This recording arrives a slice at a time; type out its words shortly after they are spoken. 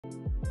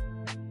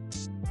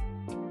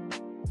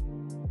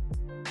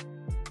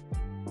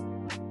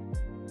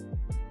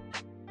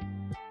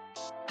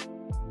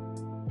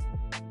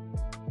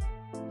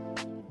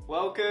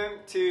Welcome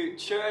to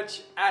Church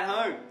at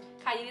Home.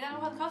 ค่ะยินดีต้อนรั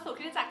บทุกคนเข้าสู่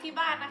คริสตจักรที่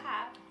บ้านนะคะ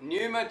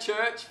Neuma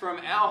Church from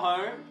our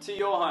home to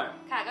your home.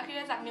 ค่ะก็คริส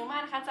ตจักรนิวมา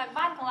นะคะจาก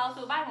บ้านของเรา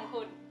สู่บ้านของ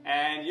คุณ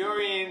And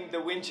you're in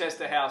the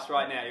Winchester house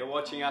right now. You're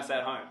watching us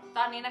at home. ต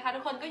อนนี้นะคะทุ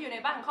กคนก็อยู่ใน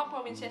บ้านของครอบครั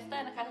ววินเชสเตอ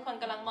ร์นะคะทุกคน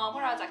กำลังมองพว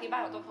กเราจากที่บ้า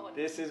นของตัวคน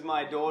This is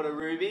my daughter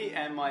Ruby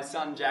and my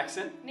son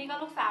Jackson. นี่ก็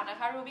ลูกสาวนะ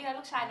คะรูบี้และ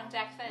ลูกชายน้องแ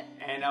จ็คสัน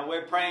And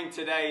we're praying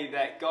today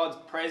that God's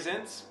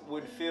presence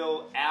would fill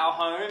our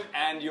home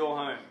and your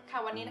home. ค่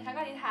ะวันนี้นะคะ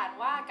ก็อธิษฐาน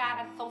ว่ากา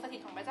รทรงสถิต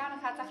ของพระเจ้าน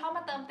ะคะจะเข้าม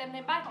าเติมเต็มใน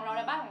บ้านของเราแ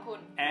ละบ้านของคุณ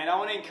And I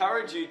want to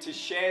encourage you to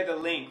share the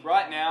link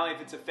right now. If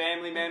it's a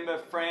family member,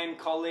 friend,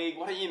 colleague,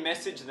 why don't you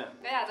message them?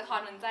 ก็อยากจะขอ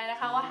หนุนใจนะ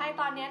คะว่าให้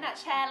ตอนนี้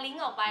แชร์ลิง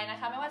ก์ออกไปนะ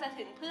คะไม่ว่าจะ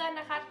ถึงเพื่อน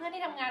นะคะเพื่อน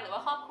ที่ทำงานหรือว่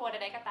าครอบครัวใ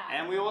ดๆก็ตาม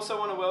And we also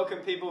want to welcome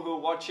people who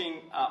are watching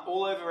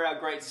all over our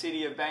great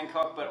city of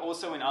Bangkok, but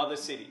also in other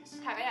cities.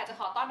 ค่ะก็อยากจะ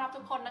ขอต้อนรับ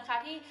ทุกคนนะคะ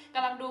ที่ก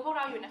ำลังดูพวกเ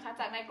ราอยู่นะคะ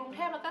จากในกรุงเท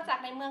พแล้วก็จาก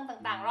ในเมือง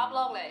ต่างๆรอบโล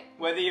กเลย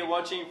Whether you're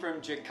watching from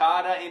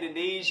Jakarta,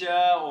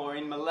 Indonesia, or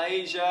in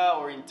Malaysia,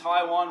 or in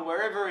Taiwan,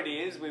 wherever it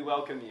is, we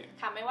welcome you.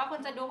 ค่ะไม่ว่าคุ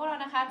ณจะดูพวกเรา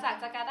นะคะจาก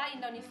จาการ์ตาอิ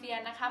นโดนีเซีย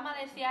นะคะมาเ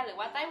ลเซียหรือ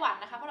ว่าไต้หวัน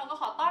นะคะพวกเราก็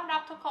ขอต้อนรั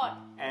บทุกคน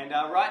And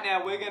right now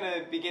we're going to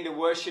begin to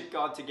worship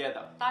God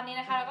together. ตอนนี้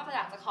นะคะเราก็อ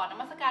ยากจะขอน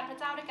มัสการพระ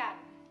เจ้าด้วยกัน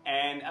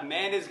And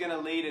Amanda's going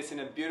to lead us in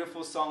a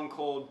beautiful song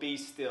called Be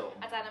Still.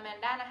 อาจารย์อแมน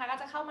ด้านะคะก็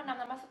จะเข้ามาน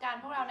ำนมัสการ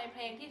พวกเราในเพ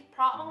ลงที่เพ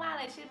ราะมากๆ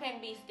เลยชื่อเพลง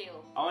Be Still.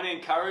 I want to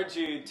encourage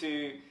you to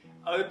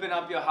open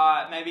up your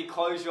heart, maybe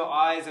close your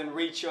eyes and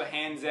reach your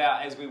hands out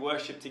as we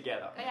worship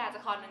together. ก็อยากจะ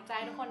ขอหนุนใจ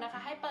ทุกคนนะค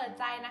ะให้เปิด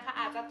ใจนะคะ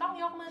อาจจะต้อง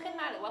ยกมือขึ้น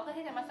มาหรือว่าเพื่อ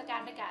ที่จะนมัสการ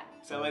ด้วยกัน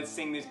So let's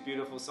sing this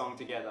beautiful song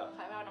together. ข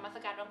อให้เรานมัส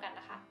การร่วมกัน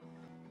นะคะ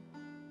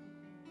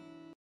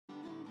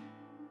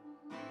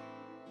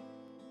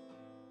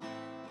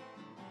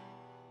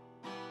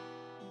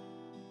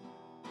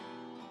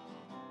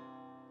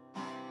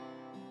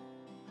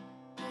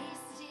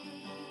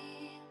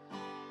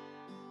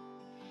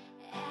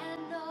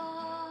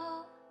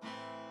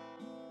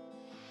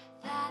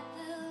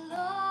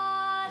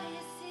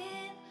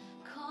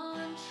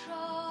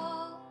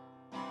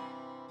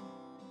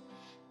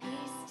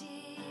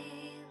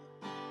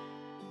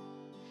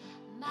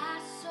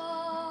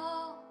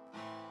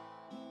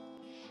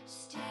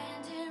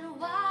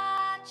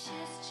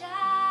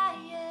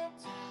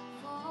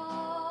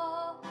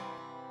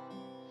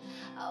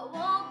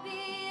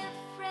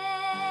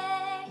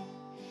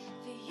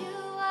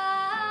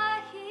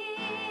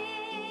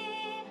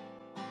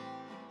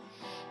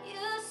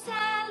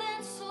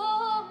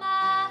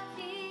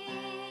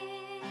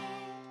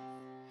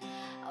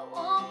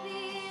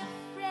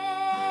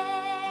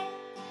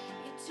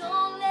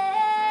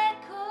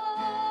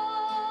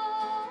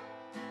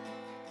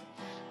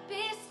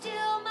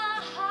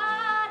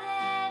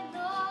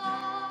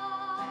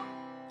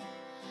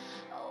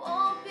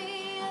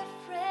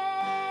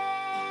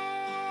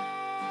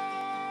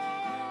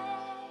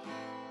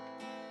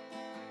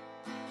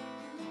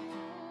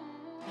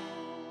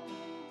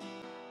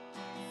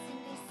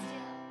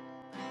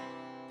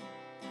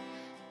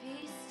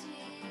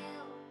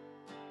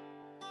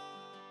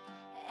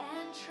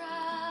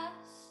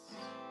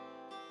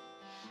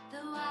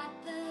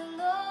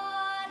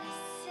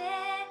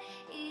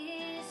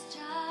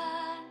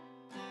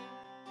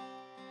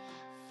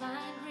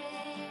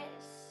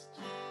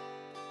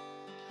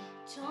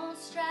Don't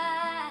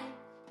strive.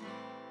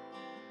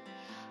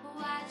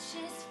 Watch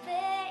His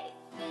faith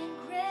and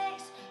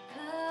grace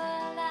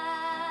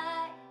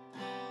collide.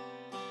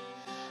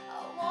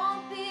 I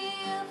won't be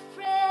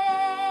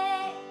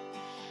afraid.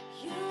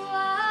 You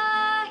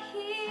are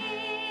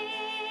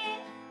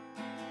here.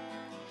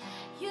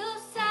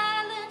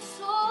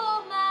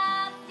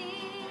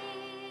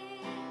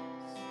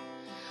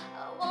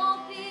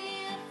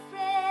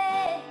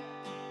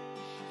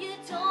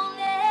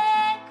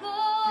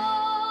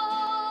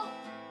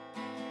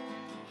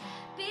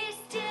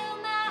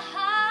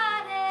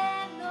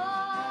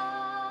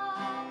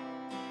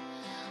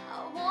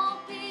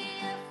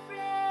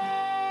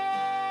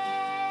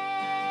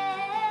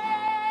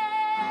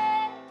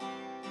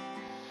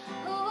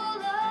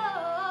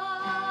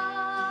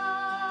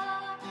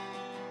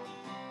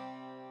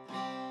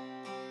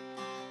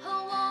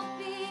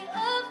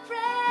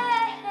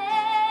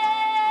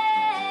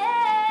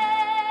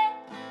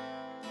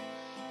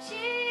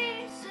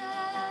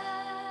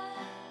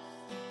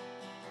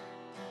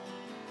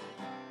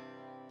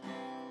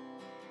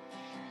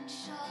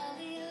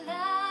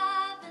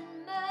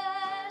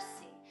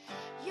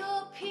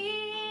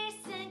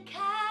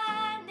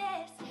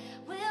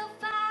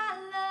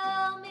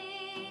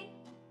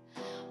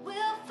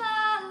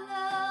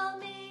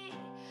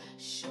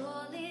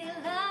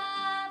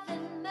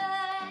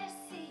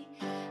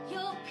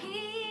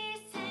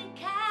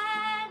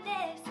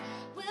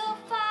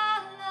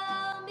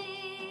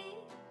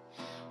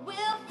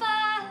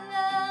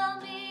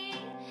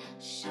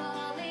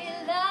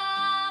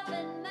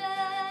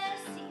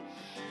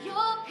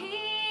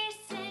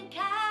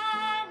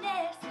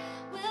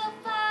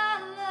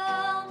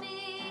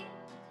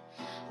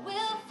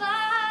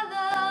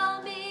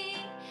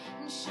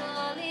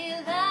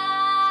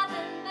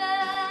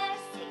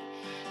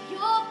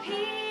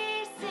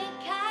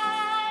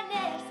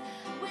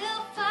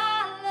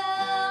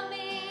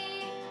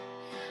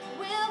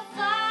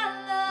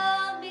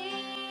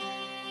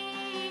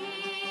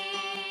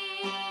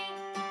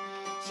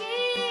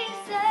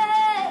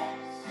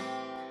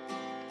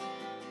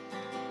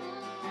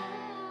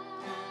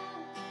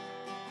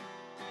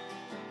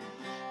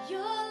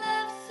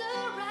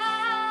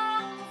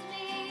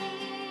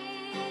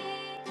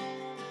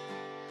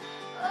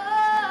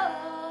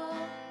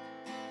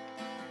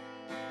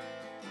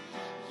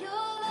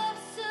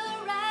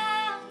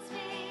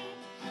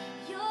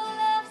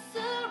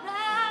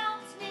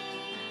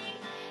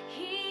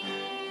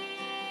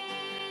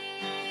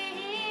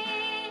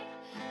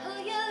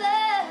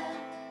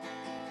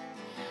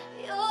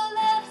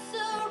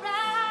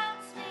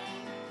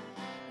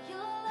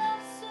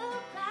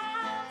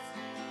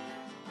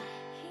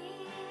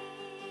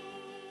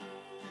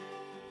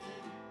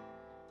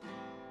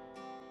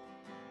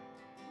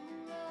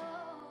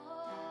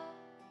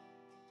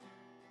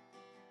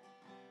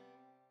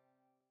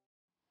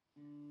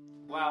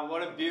 Wow,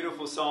 what a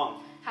beautiful song.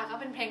 ค่ะก็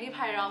เป็นเพลงที่ไพ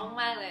เราะ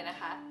มากๆเลยนะ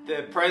คะ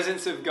The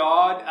presence of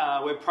God,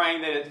 we're praying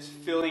that it's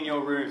filling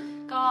your room.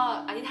 ก็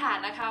อธิษฐาน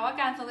นะคะว่า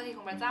การทรงสถิตข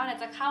องพระเจ้าเนี่ย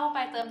จะเข้าไป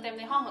เติมเต็ม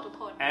ในห้องของทุก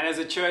คน And as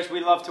a church, we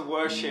love to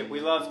worship.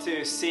 We love to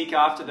seek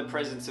after the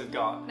presence of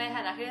God. ในฐ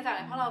านะคริสตจักรเ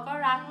นี่ยพวกเราก็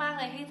รักมาก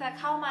เลยที่จะ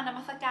เข้ามาน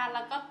มัสการแ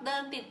ล้วก็เดิ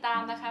นติดตา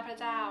มนะคะพระ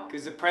เจ้า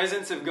Because the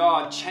presence of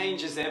God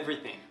changes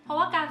everything. เพราะ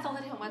ว่าการทรงส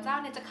ถิตของพระเจ้า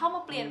เนี่ยจะเข้าม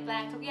าเปลี่ยนแปล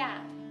งทุกอย่า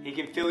ง He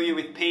can fill you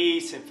with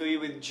peace and fill you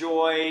with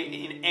joy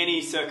in any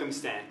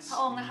circumstance. พร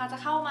ะองค์นะคะจะ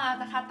เข้ามา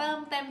นะคะเติม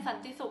เต็มสัน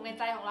ติสุขใน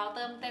ใจของเราเ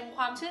ติมเต็มค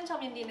วามชื่นชม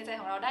ยินดีในใจ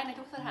ของเราได้ใน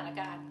ทุกสถาน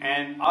การณ์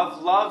And I've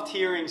loved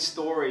hearing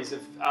stories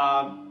of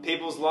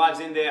people's lives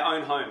in their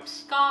own homes.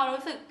 ก็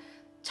รู้สึก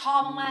ชอ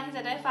บมากๆที่จ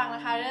ะได้ฟังน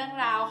ะคะเรื่อง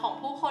ราวของ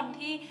ผู้คน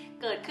ที่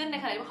เกิดขึ้นใน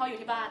ขณะที่พวกเขาอยู่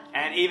ที่บ้าน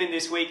And even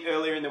this week,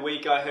 earlier in the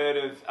week, I heard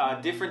of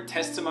different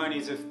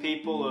testimonies of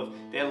people of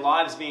their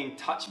lives being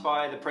touched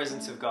by the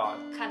presence of God.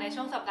 ค่ะใน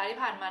ช่วงสัปดาห์ที่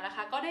ผ่านมานะค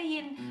ะก็ได้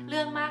ยินเ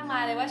รื่องมากมา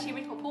ยเลยว่าชีวิ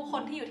ตของผู้ค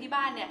นที่อยู่ที่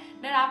บ้านเนี่ย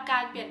ได้รับกา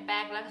รเปลี่ยนแปล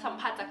งและสัม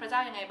ผัสจากพระเจ้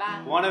ายังไงบ้าง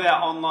One of our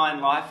online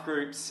life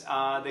groups,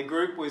 the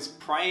group was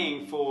praying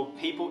for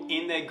people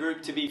in their group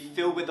to be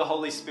filled with the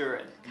Holy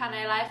Spirit. ค่ะใน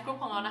ไลฟ์กรุ๊ป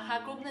ของเรานะคะ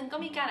กรุ๊ปหนึ่งก็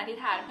มีการอธิษ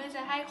ฐานเพื่อจ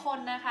ะให้คน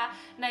นะคะ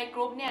ในก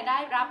รุ๊ปเนี่ยได้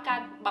รับกา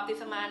รบัพติ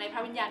ศมาในพร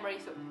ะวิญญาณบริ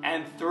สุทธิ์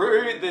And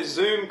through the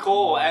Zoom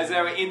call, as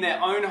they were in their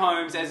own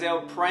homes, as they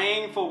were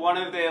praying for one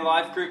of their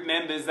life group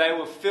members, they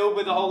were filled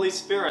with the Holy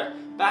Spirit,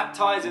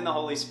 baptized in the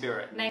Holy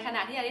Spirit. ในขณ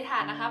ะที่อธิษฐา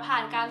นนะคะผ่า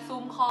นการซู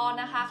มคอล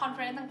นะคะคอนเฟ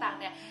อเรนซ์ต่างๆ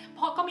เนี่ย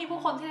ก็มีผู้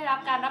คนที่ได้รับ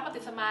การรับบัพ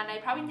ติศมาใน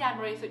พระวิญญาณ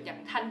บริสุทธิ์อย่าง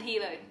ทันที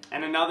เลย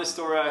And another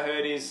story I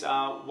heard is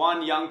one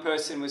young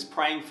person was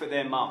praying for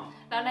their mum.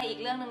 แล้วในอีก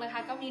เรื่องนึงนะค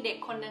ะก็มีเด็ก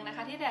คนนึงนะค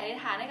ะที่ได้อธิษ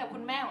ฐานให้กับคุ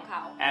ณแม่ของเข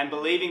า And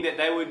believing that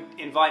they would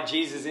invite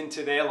Jesus into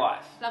their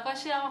life. แล้วก็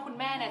เชื่อว่าคุณ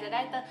แม่เนี่ยจะไ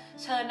ด้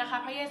เชิญนะคะ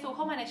พระเยซูเ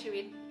ข้ามาในชี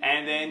วิต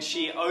And then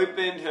she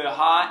opened her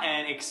heart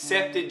and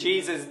accepted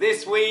Jesus this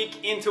week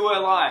into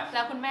her life. แ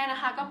ล้วคุณแม่นะ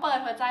คะก็เปิด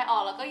หัวใจออ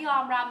กแล้วก็ยอ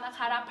มรับนะค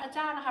ะรับพระเ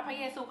จ้านะคะพระ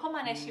เยซูเข้าม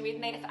าในชีวิต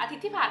ในอาทิต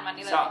ย์ที่ผ่านมา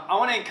นี้เลย So I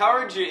want to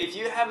encourage you, if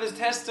you have a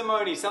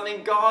testimony, something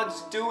God's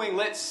doing,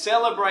 let's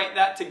celebrate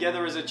that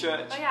together as a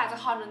church. ก็อยากจะ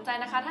ขอหนุนใจ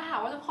นะคะถ้าหาก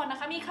ว่าทุกคนนะ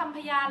คะมีคำพ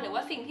ยานหรือว่า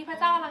สิ่งที่พระ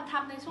เจ้ากำลังท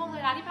ำในช่วงเว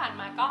ลาที่ผ่าน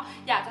มาก็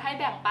อยากจะให้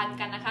แบ่งปัน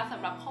กันนะคะส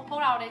ำหรับพวก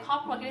เราในครอบ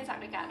ครัวคริสตจักร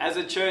ด้วยกัน As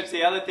a church,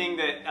 the other thing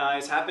that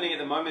is happening at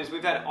the moment is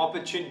we've had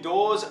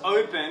doors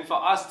open for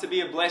us to be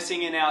a blessing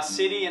in our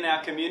city and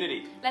our community.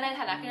 และใน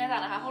ฐานะคริสตจัก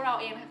รนะคะพวกเรา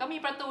เองก็มี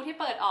ประตูที่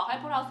เปิดออกให้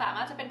พวกเราสาม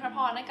ารถจะเป็นพระพ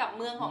รให้กับ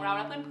เมืองของเราแ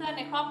ละเพื่อนๆใ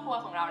นครอบครัว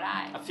ของเราได้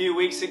A few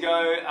weeks ago,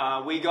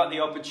 we got the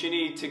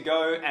opportunity to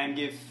go and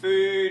give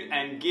food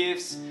and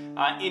gifts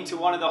into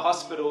one of the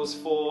hospitals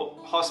for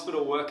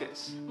hospital workers.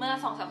 เมื่อ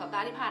 2-3 สัปดา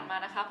ห์ที่ผ่านมา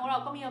นะคะพวกเรา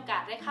ก็มีโอกา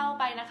สได้เข้า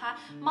ไปนะคะ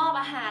มอบ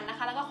อาหารนะค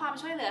ะแล้วก็ความ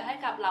ช่วยเหลือให้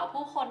กับเหล่า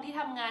ผู้คนที่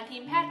ทำงานที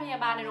มแพทย์พยา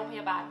บาลในโรงพ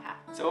ยาบาลค่ะ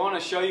So I want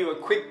to show you a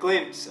quick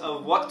glimpse of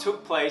what took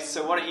place, so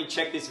why don't you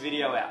check this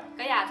video out.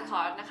 ก็อยากจะข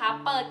อนะคะ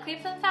เปิดคลิป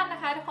สั้นๆนะ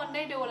คะทุกคนไ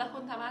ด้ดูและคุ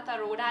ณสามารถจะ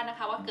รู้ได้นะค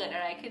ะว่าเกิดอ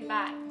ะไรขึ้น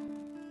บ้าง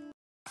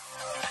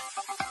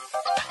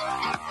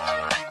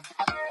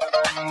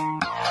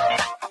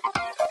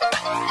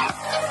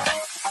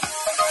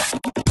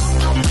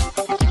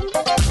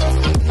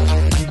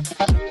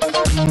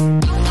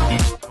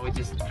We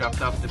just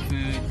dropped off the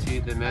food to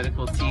the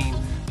medical team.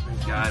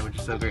 Praise God, we're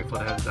just so grateful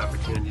to have this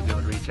opportunity to be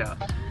able to reach out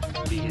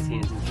and be His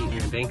hands and feet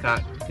here in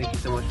Bangkok. Thank you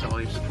so much for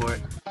all your support.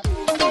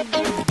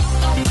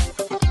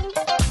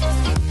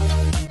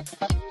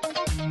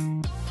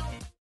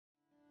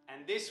 And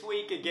this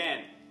week again,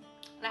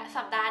 และ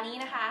สัปดาห์นี้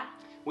นะคะ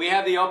we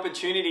have the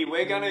opportunity.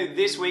 We're going to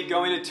this week go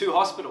into 2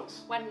 hospitals.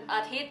 วันอ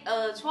าทิตย์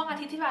ช่วงอา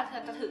ทิตย์ที่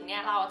จะถึงเนี่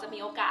ยเราจะมี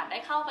โอกาสได้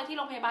เข้าไปที่โ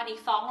รงพยาบาลอี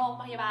ก2โรง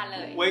พยาบาลเล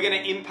ย We're going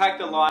to impact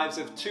the lives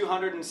of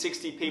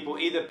 260 people,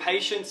 either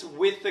patients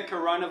with the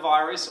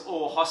coronavirus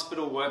or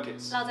hospital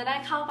workers. เราจะได้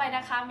เข้าไปน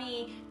ะคะมี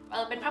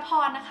เป็นพระพ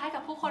รนะคะกั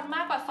บผู้คนม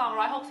ากกว่า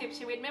260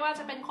ชีวิตไม่ว่า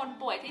จะเป็นคน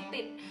ป่วยที่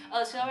ติด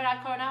เชื้อไวรัส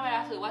โคโรนาไว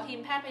รัสหรือว่าทีม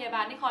แพทย์พยาบ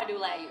าลที่คอยดู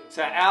แลอยู่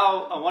So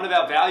one of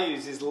our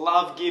values is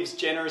love gives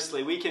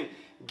generously. We can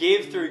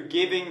give through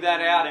giving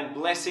that out and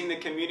blessing the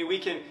community.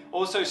 We can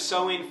also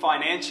sow in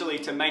financially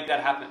to make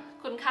that happen.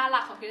 คุณค่าห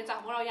ลักของคริสตจักรข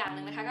องพวกเราอย่างห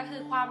นึ่งนะคะก็คื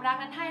อความรัก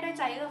นั้นให้ด้วย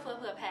ใจเอื้อเฟื้อ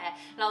เผื่อแผ่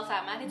เราสา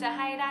มารถที่จะใ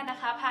ห้ได้นะ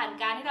คะผ่าน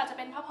การที่เราจะเ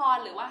ป็นพระพร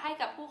หรือว่าให้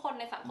กับผู้คน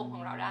ในสังคมขอ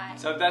งเราได้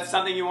So if that's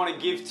something you want to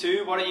give to,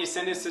 why don't you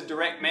send us a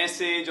direct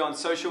message on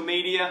social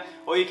media,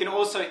 or you can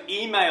also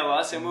email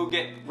us and we'll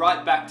get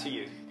right back to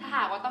you. ถ้าห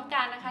ากว่าต้องก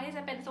ารนะคะที่จ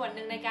ะเป็นส่วนห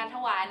นึ่งในการถ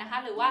วายนะคะ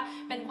หรือว่า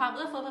เป็นความเ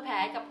อื้อเฟื้อเผื่อแผ่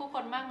กับผู้ค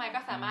นมากมายก็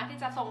สามารถที่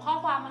จะส่งข้อ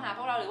ความมาหาพ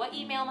วกเราหรือว่า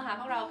อีเมลมาหา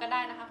พวกเราก็ไ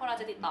ด้นะคะพวกเรา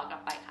จะติดต่อกลั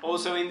บไปค่ะ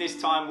Also in this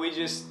time we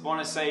just want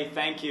to say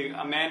thank you.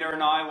 Amanda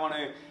and I want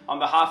to, on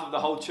behalf of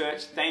the whole church,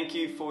 thank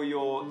you for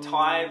your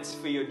tithes,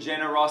 for your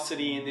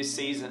generosity in this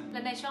season. แล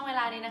ะในช่วงเว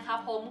ลานี้นะคะ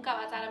ผมกับ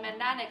อาจารย์อแมน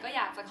ด้าเนี่ยก็อ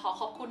ยากจะ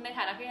ขอบคุณในฐ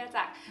านะคริสต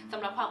จักรส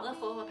ำหรับความเอื้อเ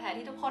ฟื้อเผื่อแผ่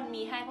ที่ทุกคน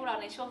มีให้พวกเรา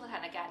ในช่วงสถา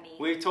นการณ์นี้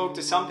We've talked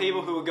to some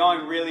people who are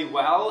going really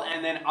well and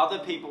then other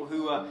people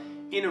who are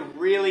in a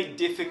really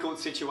difficult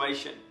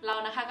situation. เรา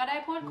นะคะก็ได้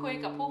พูดคุย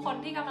กับผู้คน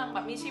ที่กำลังแบ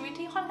บมีชีวิต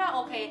ที่ค่อนข้างโ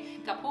อเค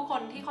กับผู้ค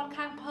นที่ค่อน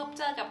ข้างพบเ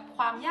จอกับค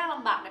วามยากล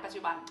ำบากในปัจ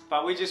จุบัน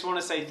But we just want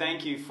to say thank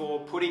you for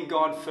putting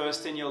God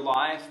first in your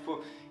life, for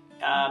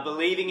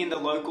believing in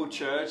the local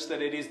church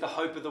that it is the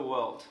hope of the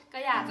world. ก็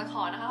อยากจะข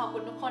อนะคะขอบคุ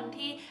ณทุกคน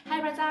ที่ให้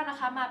พระเจ้านะ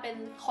คะมาเป็น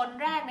คน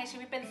แรกในชี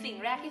วิตเป็นสิ่ง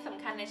แรกที่ส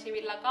ำคัญในชีวิ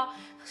ตแล้วก็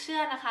เชื่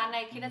อนะคะใน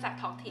คริสตจักร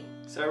ท้องถิ่น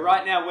So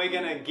right now we're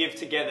going to give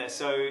together.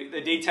 So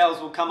the details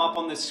will come up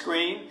on the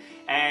screen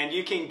and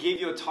you can give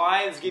your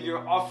tithes, give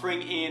your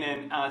offering in and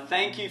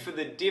thank you for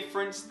the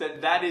difference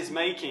that is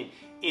making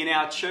in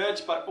our church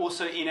but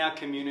also in our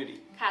community.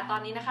 ค่ะตอ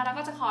นนี้นะคะเรา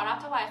ก็จะขอรับ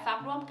ถวายทรัพ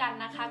ย์ร่วมกัน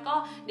นะคะก็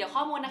เดี๋ยวข้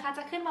อมูลนะคะจ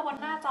ะขึ้นมาบน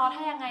หน้าจอถ้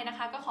ายังไงนะค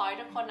ะก็ขอให้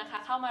ทุกคนนะคะ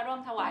เข้ามาร่วม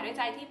ถวายด้วยใ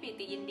จที่ปิ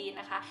ติยินดี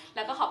นะคะแ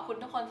ล้วก็ขอบคุณ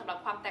ทุกคนสำหรับ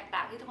ความแตกต่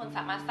างที่ทุกคนส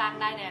ามารถสร้าง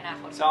ได้ในอนา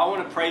คต So I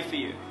want to pray for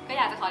you. ก็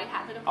อยากจะขออธิษฐา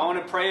นเพื่อทุกคน I want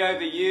to pray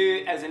over you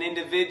as an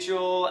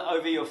individual,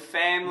 over your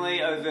family,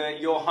 over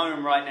your home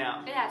right now.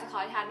 ก็อยากจะขอ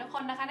อธิษฐานทุกค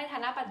นนะคะในฐา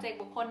นะปัจเจก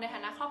บุคคลในฐ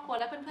านะครอบครัว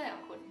และเพื่อนๆข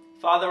องคุณ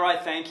Father, I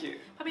thank you.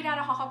 พระบิดาเ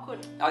ราขอบคุณ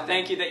I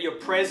thank you that your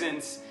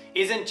presence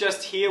isn't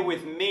just here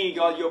with me,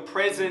 God. Your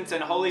presence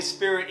and Holy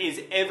Spirit is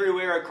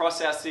everywhere across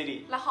our city.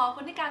 และขอบคุ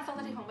ณที่การทรง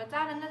สถิตของพระเจ้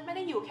านั้นไม่ไ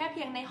ด้อยู่แค่เ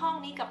พียงในห้อง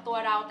นี้กับตัว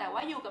เราแต่ว่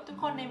าอยู่กับทุก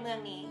คนในเมือง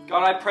นี้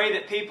God, I pray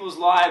that people's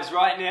lives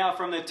right now,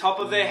 from the top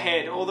of their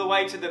head all the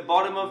way to the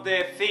bottom of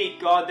their feet,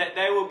 God, that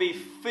they will be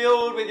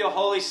filled with your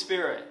Holy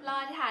Spirit. เรา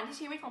อธิษฐานที่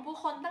ชีวิตของผู้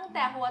คนตั้งแ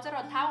ต่หัวจร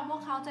ดเท้าของพว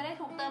กเขาจะได้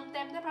ถูกเติมเ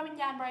ต็มด้วยพระวิญ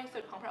ญาณบริสุ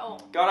ทธิ์ของพระองค์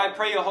God, I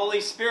pray your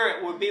Holy Spirit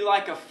would be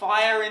like a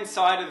fire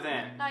inside of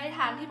them. เราอธิษฐ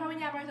านที่พระวิญ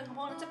ญาณบริสุทธิ์ของ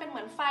พวกนั้นจะเป็นเห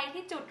มือนไฟ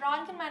ที่จุดร้อน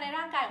ขึ้นมาใน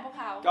ร่างกายของพวก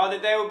เขา God,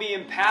 that they will be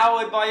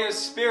empowered by your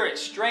Spirit,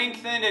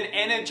 strengthened and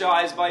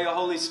energized by your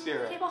Holy ที่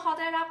Spirit. พวกเขา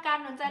ได้รับการ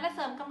หนุนใจและเส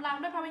ริมกำลัง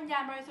ด้วยพระวิญญา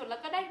ณบริสุทธิ์แล้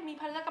วก็ได้มี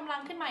พละกำลัง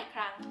ขึ้นมาอีกค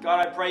รั้ง God,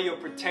 I pray your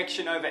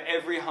protection over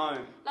every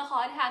home. เราขอ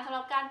อธิษฐานสำห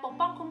รับการปก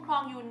ป้องคุ้มครอ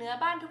งอยู่เหนือ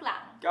บ้านทุกหลั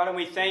ง God, and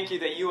we thank you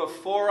that you are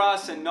for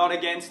us and not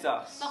against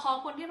us. เราขอ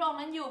คุณที่พระองค์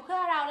นั้นอยู่เพื่อ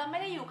เราและไม่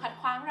ได้อยู่ขัด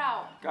ขวางเรา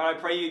God, I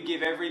pray you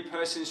give every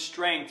person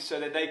strength so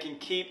that they can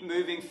keep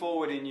moving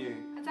forward in you.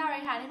 พระเจ้าอ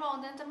ธิษฐานที่พระอง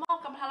ค์นั้นจะมอบ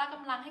พละก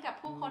ำลังให้กับ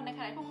ผู้คนในข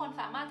ณะที่ผู้คน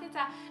สามารถที่จ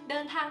ะเดิ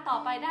นทางต่อ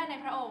ไปได้ใน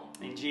พระองค์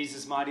In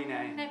Jesus' mighty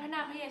name. ในพระนา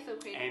มพระเยซู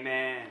คริสต์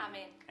Amen. อาเม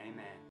น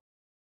Amen.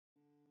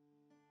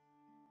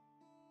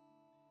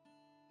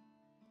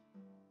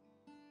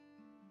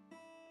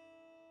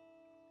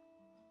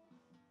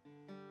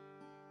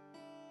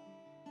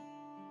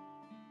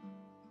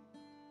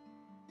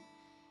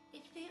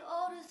 If the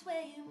old is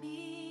where you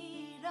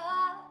meet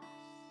us,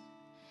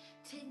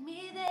 take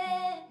me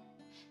there,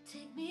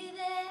 take me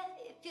there.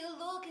 If you're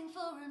looking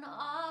for an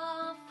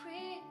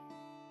offering,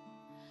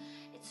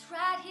 it's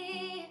right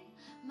here.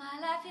 My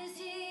life is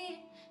here,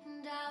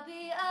 and I'll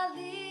be a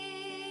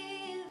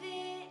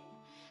living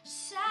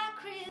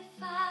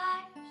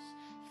sacrifice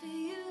for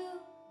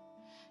you.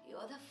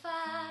 You're the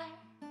fire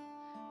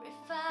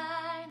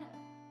refiner.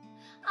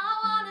 I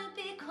wanna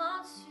be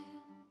consumed.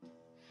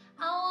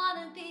 I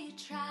wanna be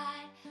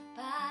tried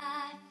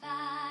by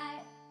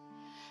fire,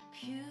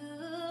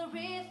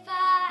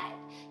 purified.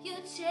 You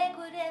take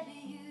whatever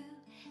you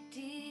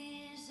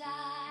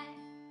desire.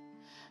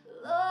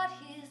 Lord,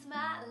 here's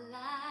my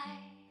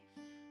life.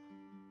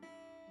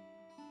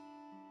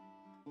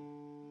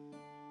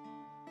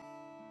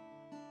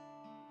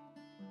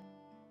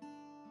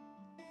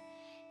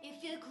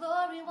 If your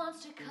glory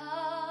wants to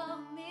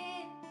come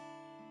in,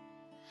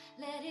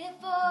 let it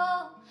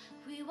fall.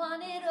 We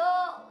want it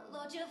all.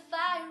 Lord, your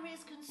fire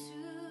is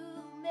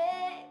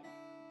consuming.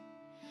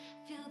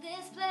 Fill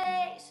this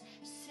place,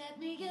 set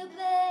me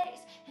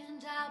ablaze,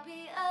 and I'll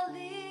be a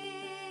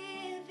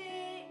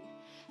living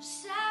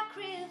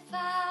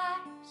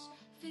sacrifice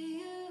for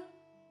you.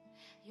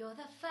 You're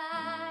the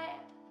fire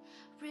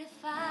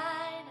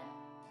refiner.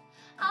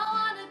 I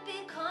wanna be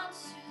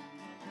consumed.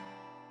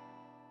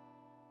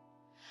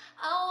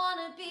 I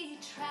wanna be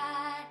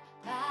tried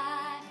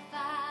by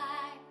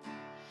fire,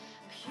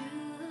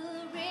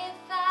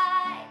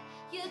 purified.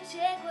 You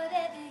take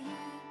whatever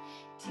you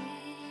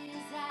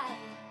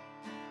desire.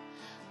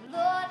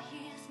 Lord,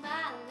 here's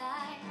my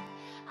life.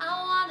 I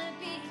wanna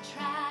be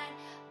tried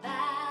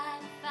by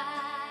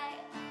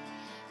fire,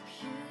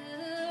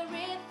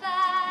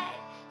 purified.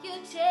 You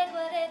take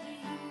whatever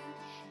you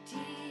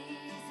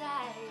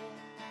desire.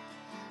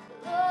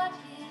 Lord,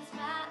 here's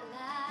my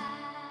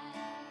life.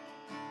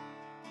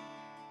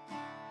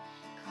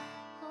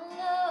 Oh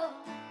Lord,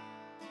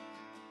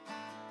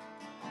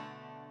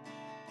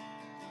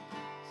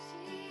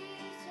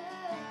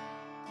 Jesus,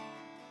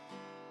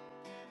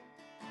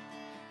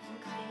 you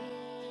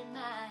clean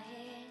my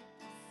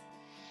hands,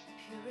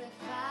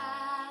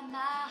 purify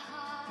my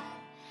heart.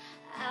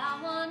 I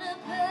wanna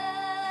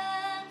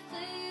burn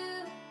for you,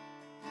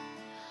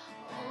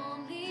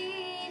 only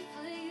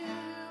for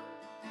you.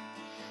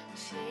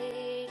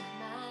 Take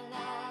my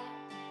life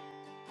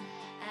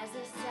as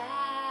a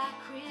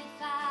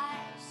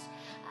sacrifice.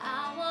 I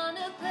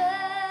wanna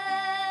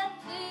burn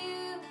for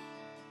you,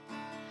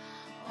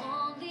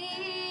 only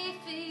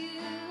for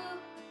you,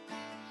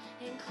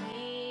 and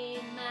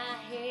clean my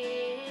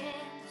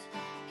hands,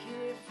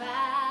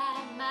 purify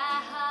my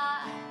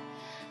heart.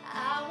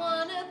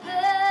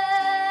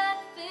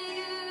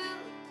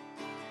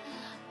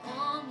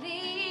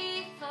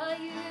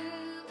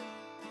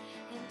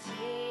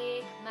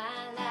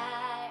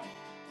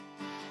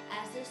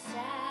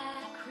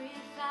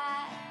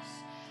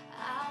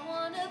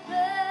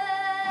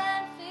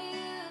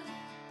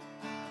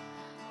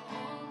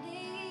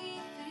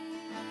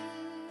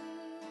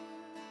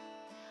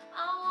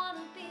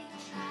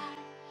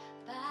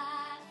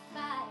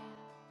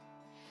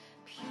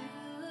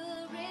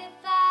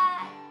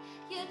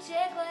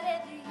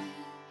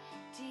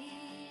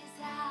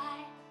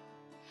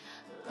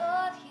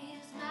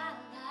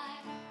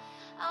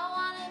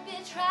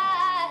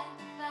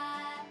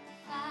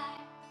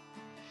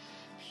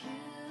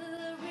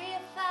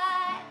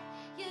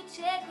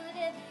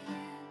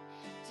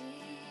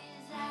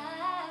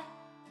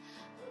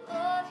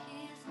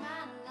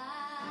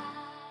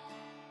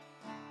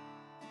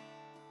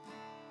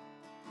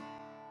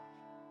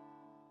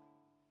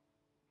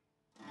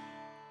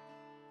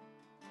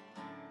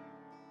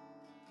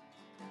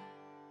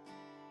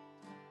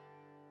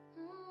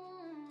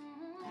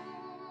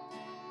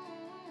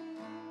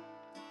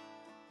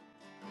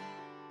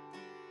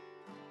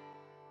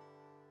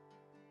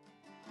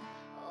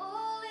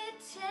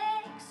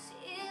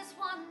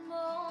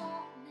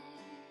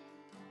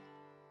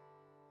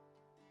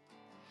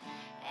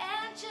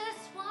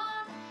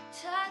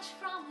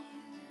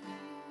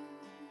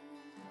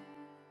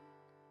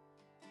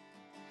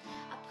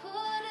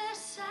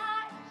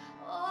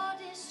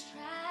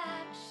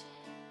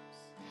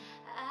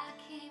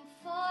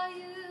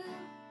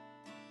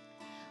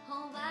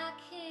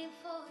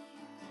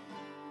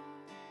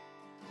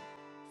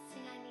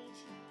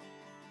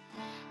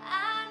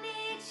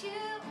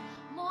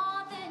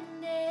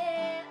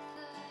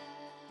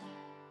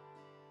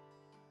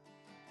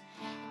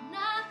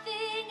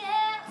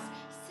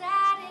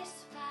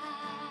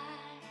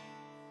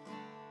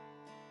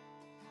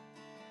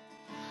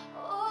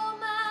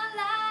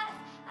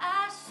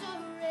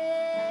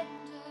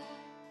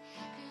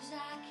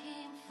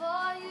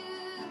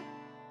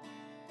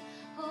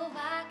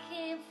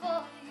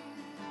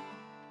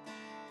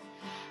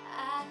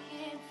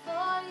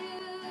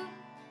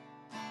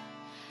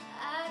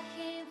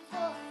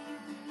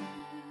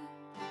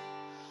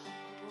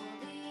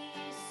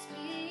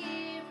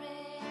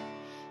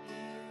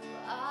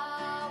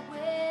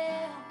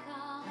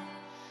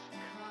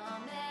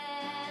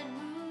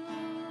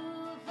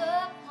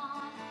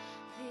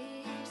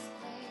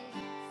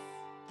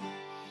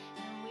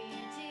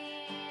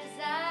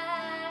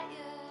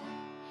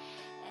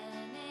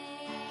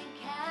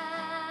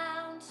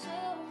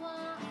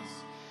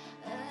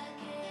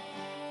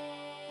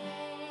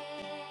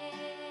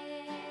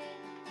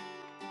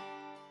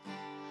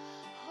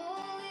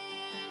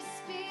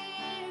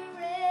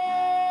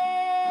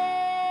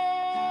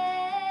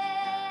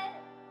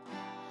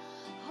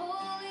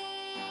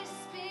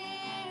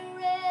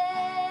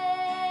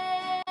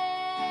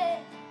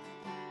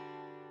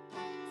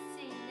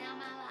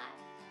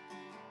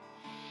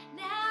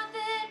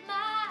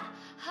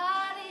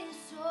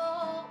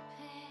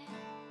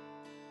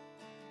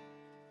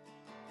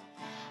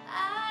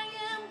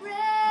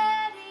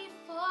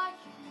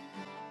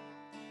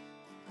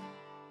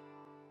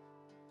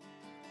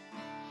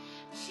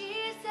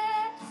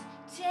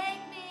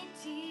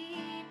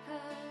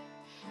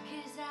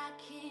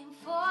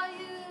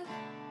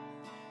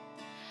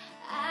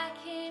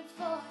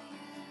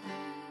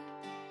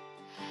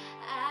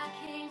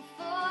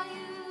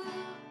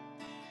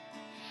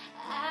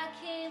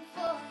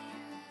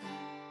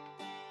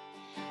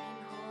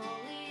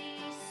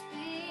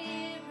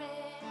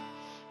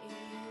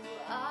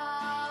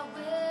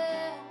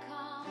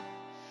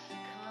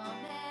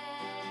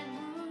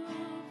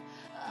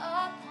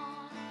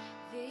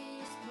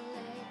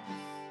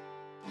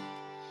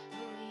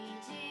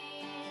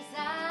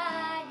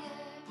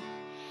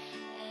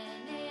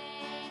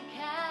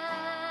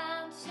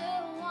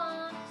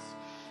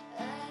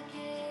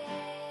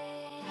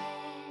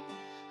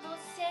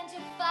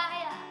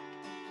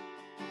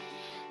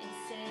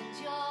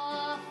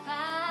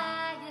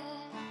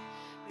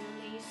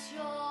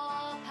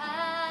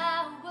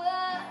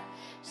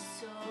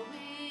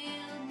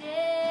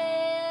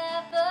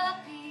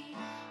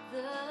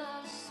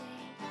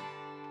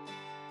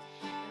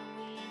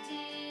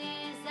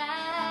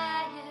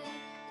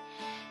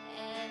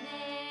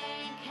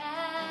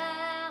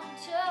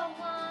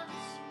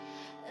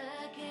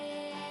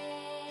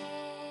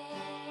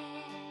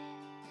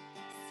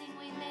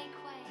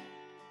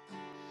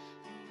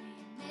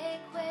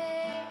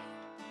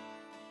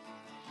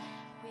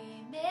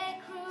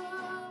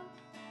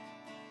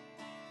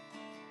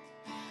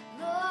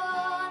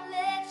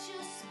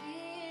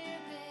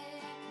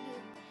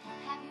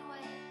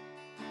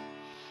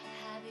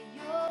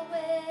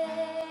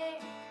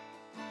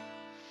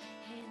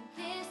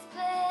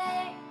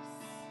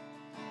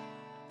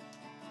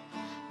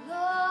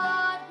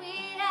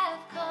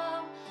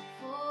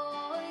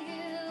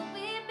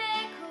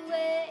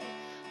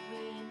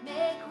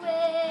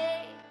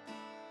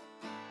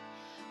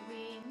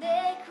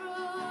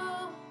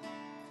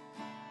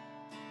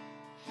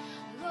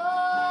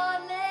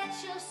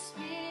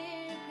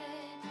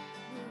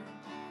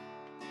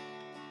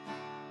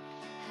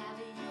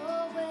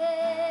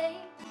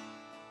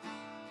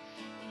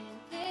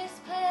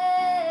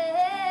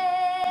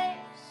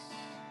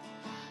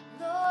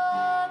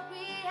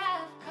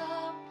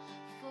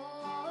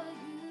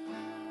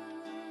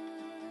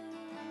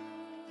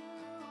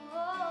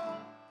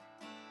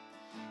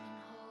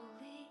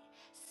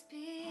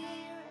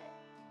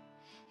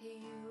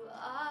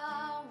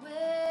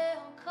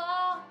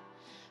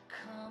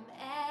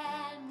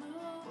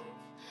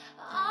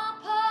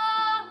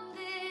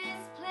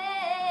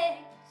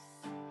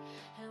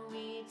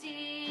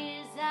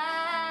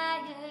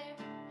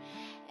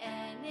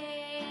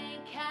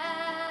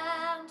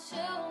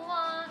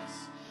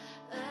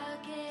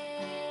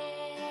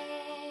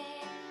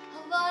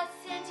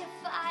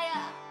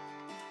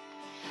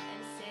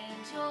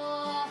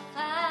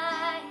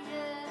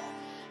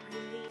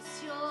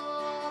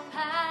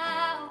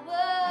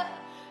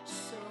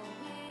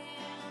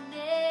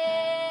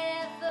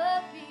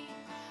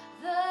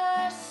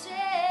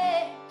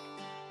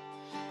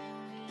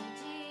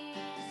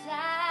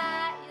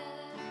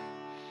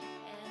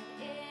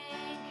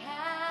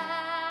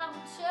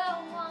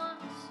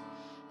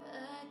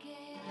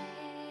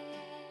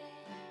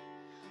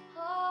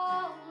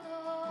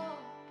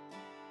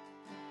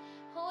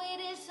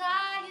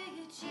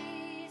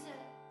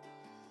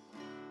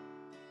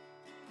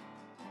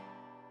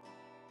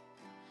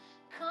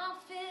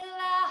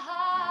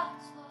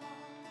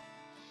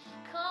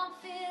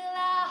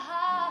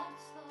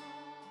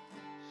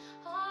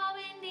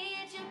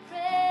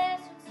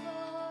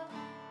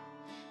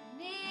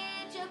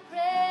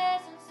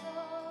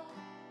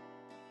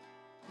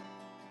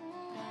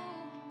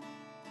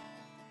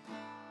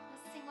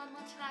 one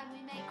more time,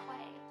 we make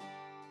way.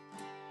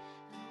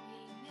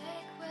 We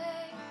make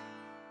way.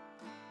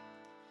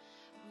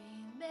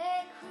 We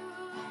make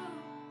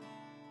room.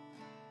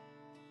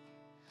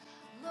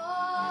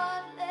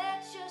 Lord,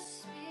 let your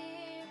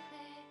spirit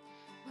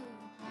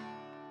move.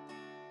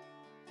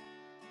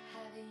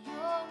 Have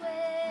your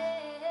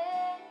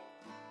way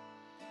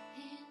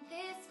in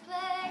this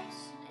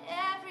place, in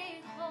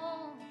every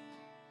home.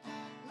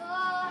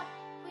 Lord,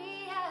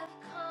 we have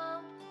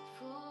come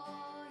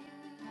for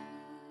you.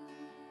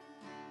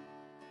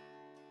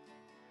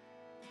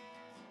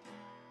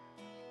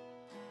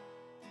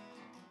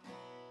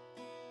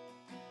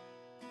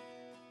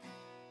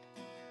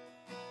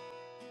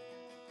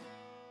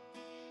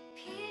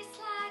 Peace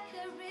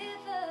like a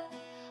river,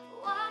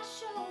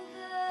 wash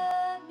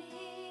over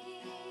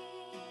me.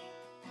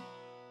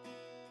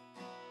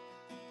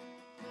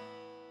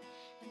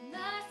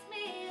 Immerse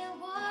me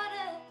in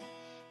water,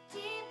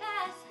 deep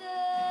as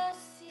the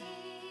sea.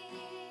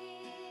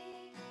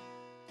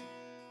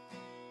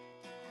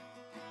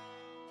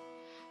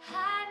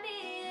 Hide me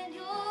in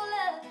your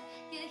love,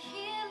 your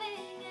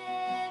healing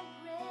embrace.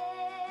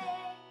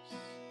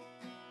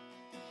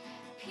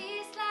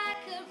 Peace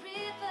like a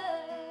river,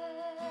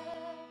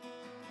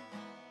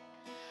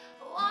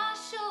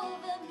 wash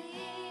over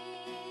me.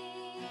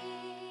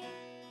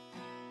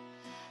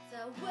 So I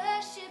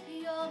worship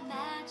your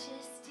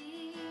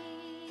majesty.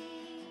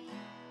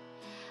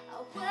 I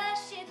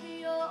worship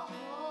your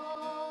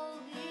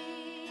holy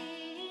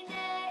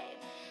name.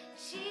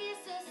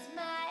 Jesus,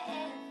 my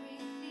everything.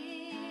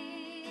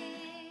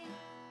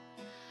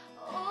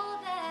 All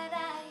that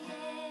I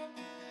am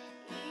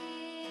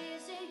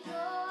is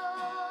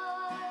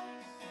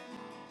yours.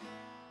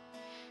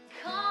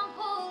 Come,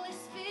 Holy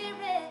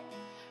Spirit,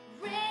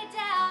 rain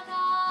down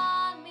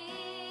on me.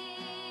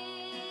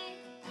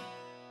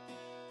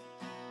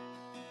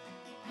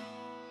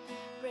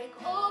 Break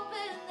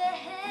open the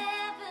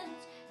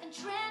heavens and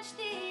drench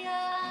the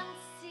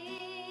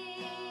unseen.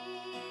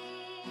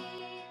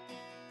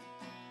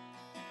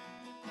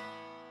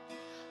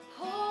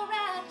 Pour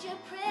out your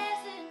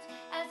presence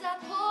as I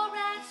pour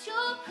out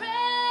your praise.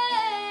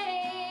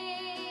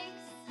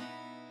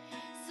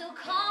 So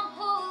come,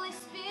 Holy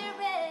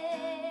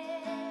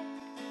Spirit,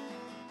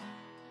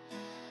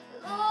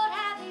 Lord,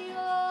 have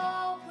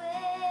your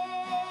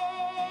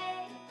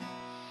way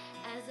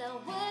as I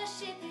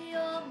worship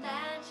your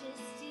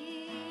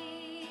majesty.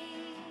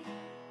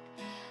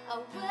 I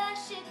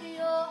worship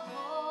your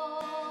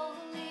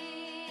holy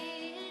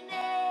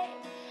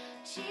name.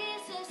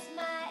 Jesus,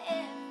 my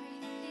everything.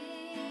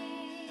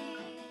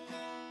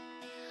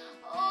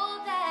 All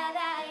that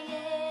I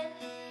am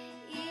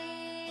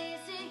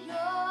is yours.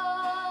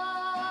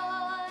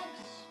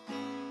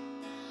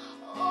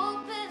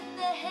 Open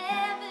the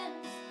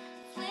heavens,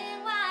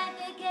 fling wide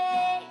the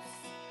gates,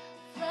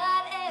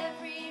 flood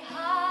every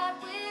heart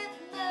with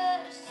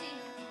mercy.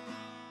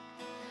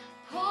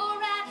 Pour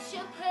out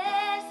your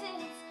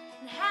presence,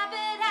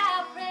 inhabit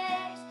our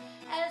praise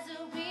as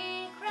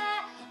we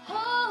cry,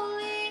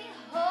 holy,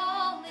 holy.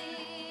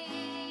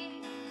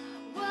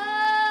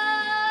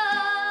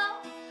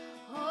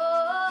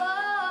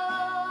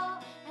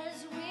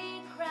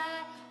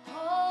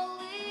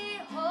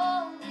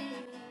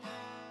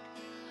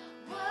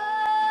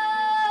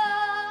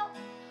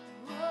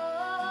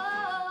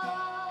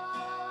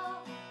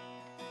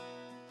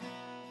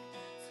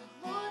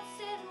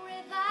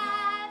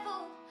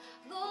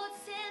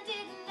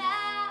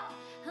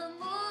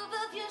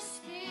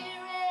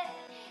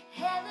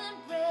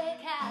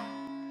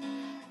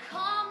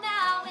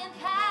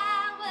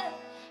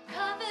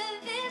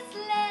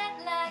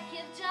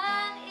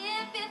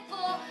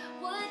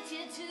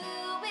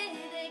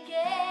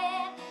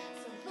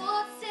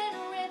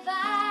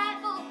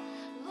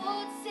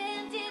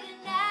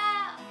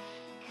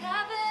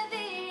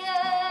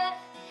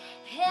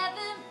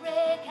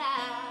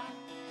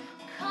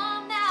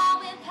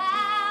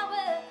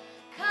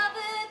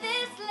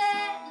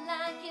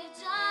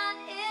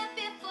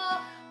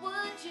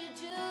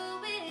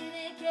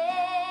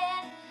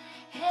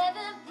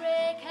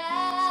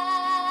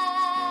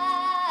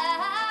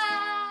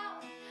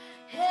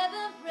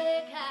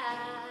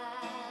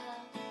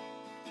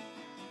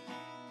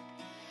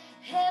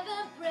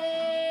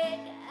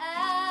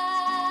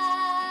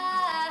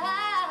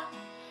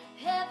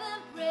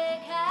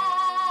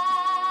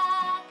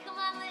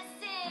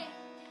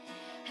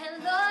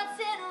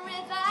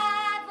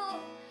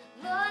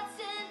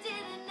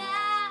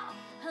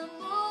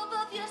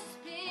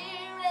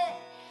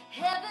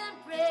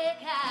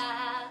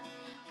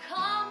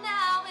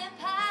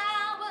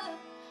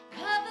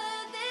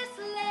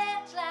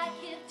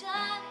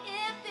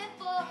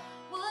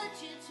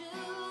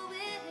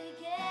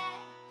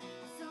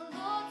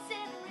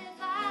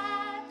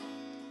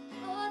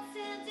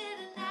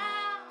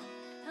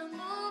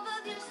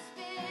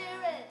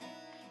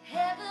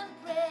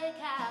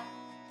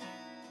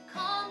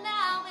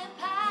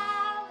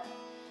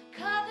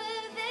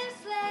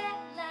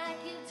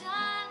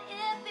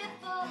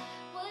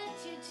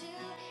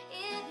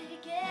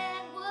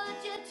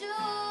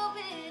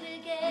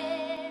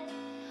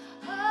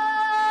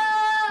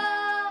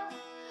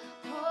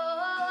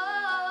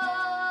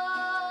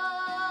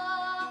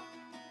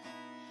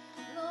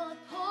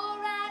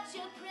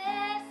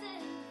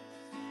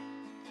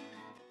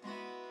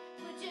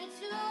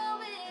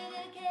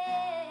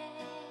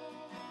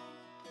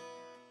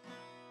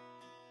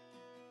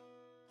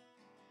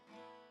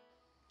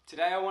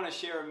 Today I want to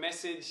share a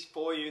message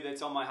for you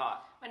that's on my heart.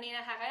 วันนี้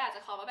นะคะก็อยากจ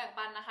ะขอมาแบ่ง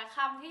ปันนะคะค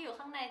ำที่อยู่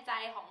ข้างในใจ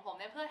ของผม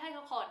เนี่ยเพื่อให้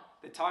ทุกคน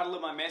The title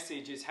of my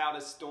message is How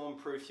to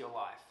Storm-Proof Your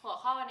Life. หัว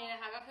ข้อวันนี้นะ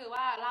คะก็คือ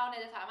ว่าเราเนี่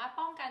ยจะสามารถ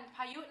ป้องกันพ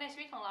ายุในชี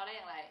วิตของเราได้อ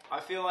ย่างไร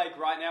I feel like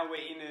right now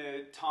we're in a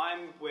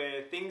time where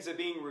things are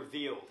being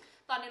revealed.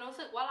 ตอนนี้รู้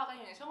สึกว่าเรากำลัง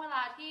อยู่ในช่วงเวล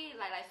าที่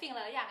หลายๆสิ่งหล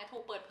ายๆอย่างเนี่ยถู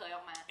กเปิดเผยอ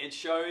อกมา It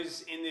shows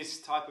in this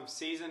type of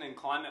season and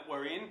climate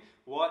we're in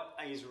what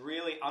is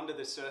really under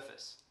the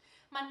surface.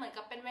 มันเหมือน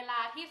กับเป็นเวลา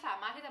ที่สา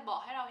มารถที่จะบอ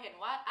กให้เราเห็น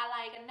ว่าอะไร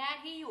กันแน่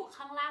ที่อยู่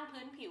ข้างล่าง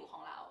พื้นผิวขอ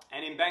งเรา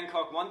And in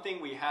Bangkok, one thing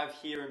we have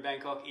here in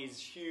Bangkok is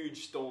huge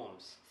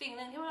storms. สิ่งห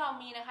นึ่งที่เรา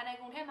มีนะคะใน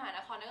กรุงเทพมหาน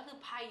ครนั่นก็คือ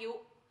พายุ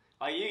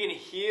Like you can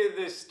hear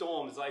the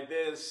storms, like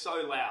they're so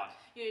loud.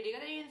 อยู่ดีๆก็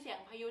จะได้ยินเสียง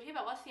พายุที่แบ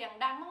บว่าเสียง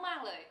ดังมาก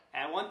ๆเลย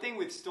And one thing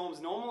with storms,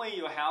 normally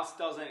your house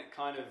doesn't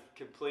kind of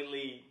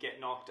completely get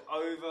knocked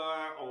over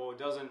or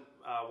doesn't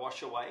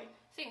wash away.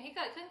 สิ่งที่เ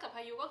กิดขึ้นกับพ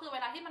ายุก็คือเว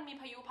ลาที่มันมี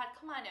พายุพัดเ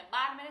ข้ามาเนี่ย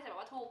บ้านไม่ได้แบบ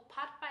ว่าถูก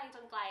พัดไปจ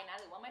นไกลนะ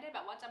หรือว่าไม่ได้แบ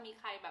บว่าจะมี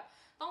ใครแบบ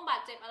ต้องบา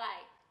ดเจ็บอะไร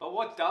But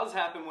what does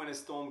happen when a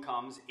storm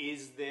comes is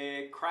there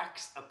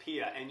cracks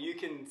appear and you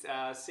can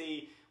see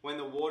when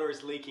the water is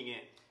leaking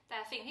in. แต่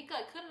สิ่งที่เกิ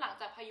ดขึ้นหลัง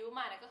จากพายุม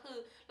าเนี่ยก็คือ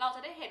เราจะ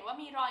ได้เห็นว่า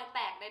มีรอยแต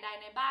กใด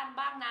ๆในบ้าน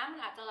บ้างน้ำมั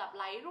นอาจจะแบบไ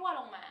หลรั่ว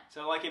ลงมา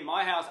So like in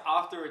my house,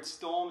 after it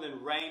stormed and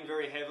rained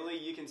very heavily,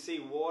 you can see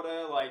water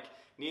like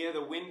near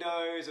the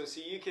windows, or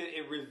so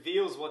it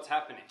reveals what's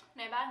happening.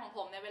 ในบ้านของผ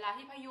มในเวลา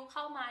ที่พายุเ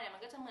ข้ามาเนี่ยมั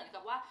นก็จะเหมือนกั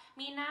บว่า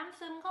มีน้ำ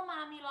ซึมเข้ามา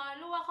มีรอย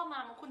รั่วเข้ามา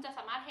คุณจะส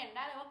ามารถเห็นไ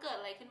ด้เลยว่าเกิด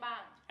อะไรขึ้นบ้า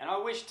ง And I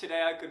wish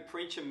today I could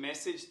preach a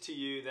message to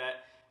you that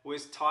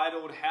was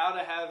titled How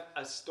to Have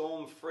a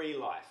Storm-Free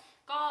Life.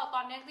 ก็ต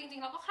อนนี้จริ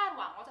งๆเราก็คาด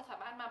หวังว่าจะสา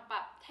มารถมาป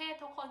รับเทศ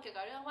ทุกคนเกี่ยว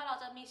กับเรื่องว่าเรา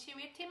จะมีชี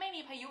วิตที่ไม่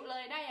มีพายุเล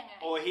ยได้ยังไง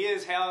Or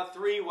here's how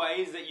 3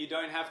 ways that you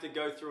don't have to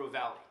go through a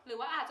valley. หรือ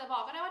ว่าอาจจะบอ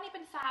กก็ได้ว่านี่เ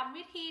ป็น3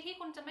วิธีที่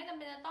คุณจะไม่จำเ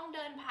ป็นจะต้องเ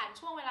ดินผ่าน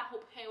ช่วงเวลาหุ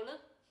บเหวลึก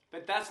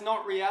But that's not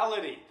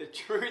reality. The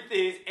truth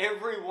is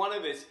every one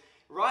of us,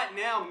 right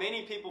now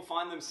many people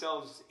find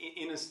themselves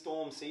in a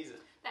storm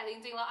season. แต่จ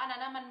ริงๆแล้วอันนั้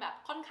นมันแบบ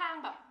ค่อนข้าง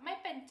แบบไม่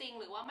เป็นจริง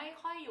หรือว่าไม่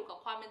ค่อยอยู่กับ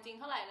ความเป็นจริง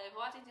เท่าไหร่เลยเพรา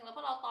ะว่าจริงๆแล้วพ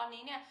วกเราตอน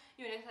นี้เนี่ยอ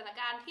ยู่ในสถาน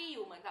การณ์ที่อ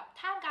ยู่เหมือนกับ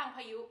ท่ามกลางพ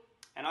ายุ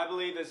And I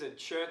believe as a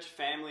church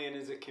family and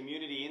as a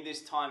community in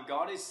this time,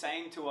 God is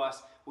saying to us,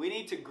 we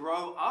need to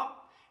grow up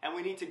and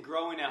we need to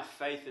grow in our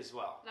faith as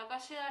well. แล้วก็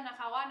เชื่อนะค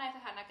ะว่าในส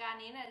ถานการณ์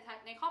นี้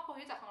ในครอบครัว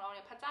ที่จักของเราเ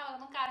นี่ยพระเจ้า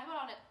ต้องการให้พวกเ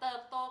ราเนี่ยเติ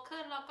บโต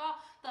ขึ้นแล้วก็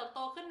เติบโต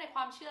ขึ้นในคว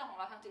ามเชื่อของเ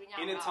ราทางจิตวิญญาณ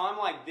In a time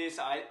like this,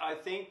 I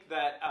think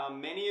that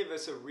many of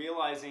us are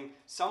realizing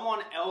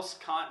someone else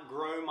can't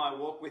grow my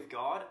walk with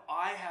God.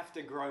 I have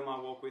to grow my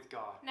walk with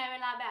God. ในเว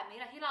ลาแบบนี้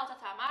แหละที่เราจะ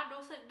สามารถ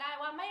รู้สึกได้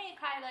ว่าไม่มี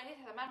ใครเลยที่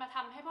สามารถมาท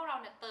ำให้พวกเรา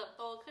เนี่ยเติบ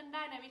โตขึ้นไ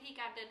ด้ในวิธี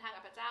การเดินทาง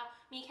กับพระเจ้า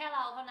มีแค่เร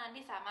าเท่านั้น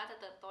ที่สามารถจะ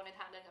เติบโตในท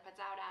างเดินกับพระ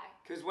เจ้าได้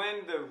Because when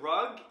the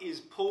rug is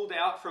pulled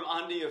out from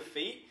under your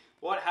feet,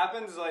 what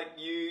happens like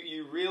you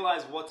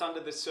realize what's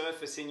under the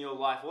surface in your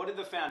life. What are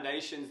the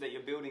foundations that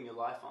you're building your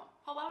life on?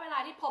 เพราะว่าเวลา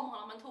ที่พรมของ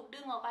เรามันถูก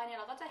ดึงออกไปเนี่ย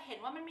เราก็จะเห็น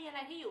ว่ามันมีอะไร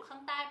ที่อยู่ข้า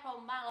งใต้พร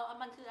มบ้างแล้ว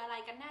มันคืออะไร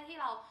กันแน่ที่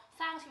เรา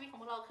สร้างชีวิตข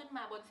องเราขึ้นม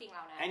าบนสิ่งเห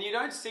ล่านั้น And you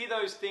don't see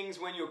those things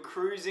when you're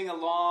cruising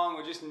along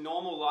or just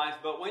normal life,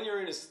 but when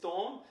you're in a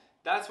storm,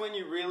 that's when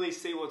you really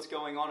see what's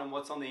going on and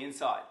what's on the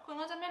inside. คุณ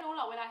ก็จะไม่รู้ห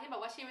รอกเวลาที่แบ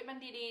บว่าชีวิตมัน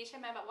ดีๆใช่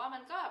ไหมแบบว่ามั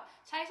นก็แบบ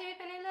ใช้ชีวิตไ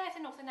ปเรื่อยๆส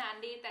นุกสนาน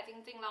ดีแต่จ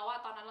ริงๆแล้วว่า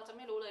ตอนนั้นเราจะไ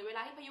ม่รู้เลยเวล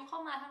าที่พายุเข้า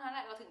มาเท่านั้นแห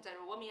ละเราถึงจะ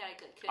รู้ว่ามีอะไร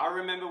เกิดขึ้น I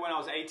remember when I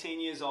was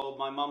 18 years old,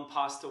 my mum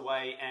passed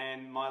away and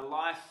my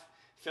life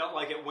felt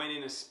like it went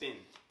in a spin.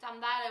 จ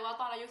ำได้เลยว่า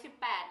ตอนอายุ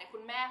18เนี่ยคุ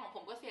ณแม่ของผ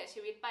มก็เสีย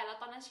ชีวิตไปแล้ว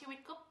ตอนนั้นชีวิต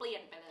ก็เปลี่ย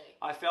นไปเลย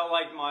I felt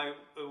like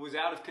it was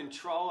out of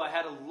control. I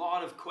had a lot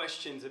of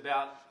questions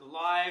about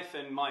life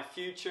and my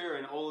future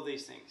and all of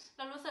these things. เ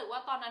รารู้สึกว่า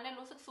ตอนนั้นเนี่ย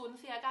รู้สึกสูญ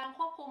เสียการค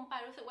วบคุมไป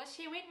รู้สึกว่า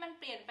ชีวิตมัน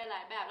เปลี่ยนไปหล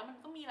ายแบบแล้วมัน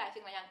ก็มีหลาย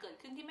สิ่งหลายอย่างเกิด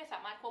ขึ้นที่ไม่สา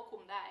มารถควบคุ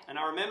มได้ And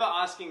I remember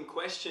asking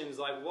questions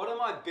like, what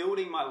am I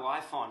building my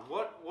life on?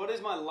 What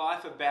is my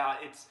life about?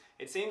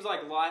 It seems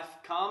like life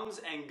comes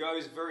and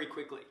goes very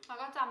quickly. เรา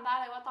ก็จำได้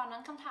เลยว่าตอนนั้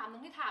นคำถามหนึ่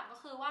งที่ถามก็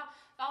คือว่า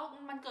แล้ว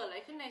มันเกิดอะไร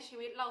ขึ้นในชี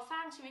วิตเราสร้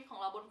างชีวิตของ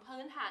เราบน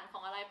พื้นฐานขอ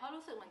งอะไรเพราะ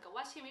รู้สึกเหมือนกับ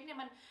ว่าชีวิตเนี่ย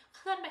มันเ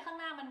คลื่อนไปข้าง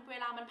หน้ามันเว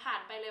ลามันผ่า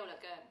นไปเร็วเหลือ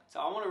เกิน So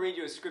I want to read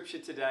you a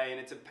scripture today, and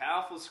it's a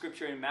powerful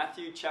scripture in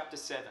Matthew chapter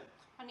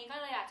 7. วันนี้ก็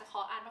เลยอยากจะข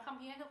ออ่านพระคัม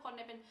ภีร์ให้ทุกคน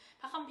เป็น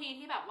พระคัมภีร์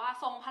ที่แบบว่า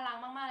ทรงพลัง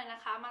มากๆเลยน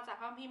ะคะมาจาก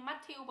พระคัมภีร์มัท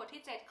ธิวบท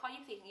ที่7ข้อ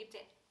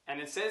24-27And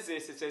it says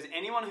this, it says,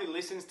 anyone who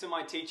listens to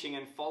my teaching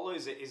and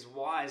follows it is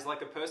wise,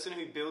 like a person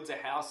who builds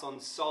a house on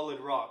solid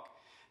rock.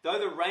 Though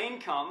the rain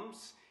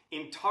comes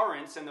in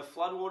torrents and the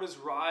floodwaters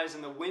rise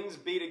and the winds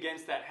beat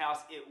against that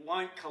house, it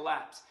won't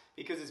collapse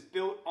because it's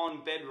built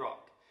on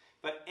bedrock.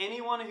 But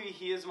anyone who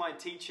hears my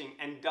teaching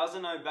and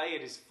doesn't obey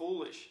it is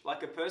foolish,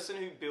 like a person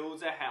who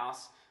builds a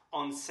house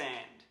on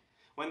sand.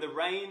 When the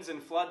rains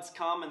and floods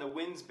come and the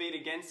winds beat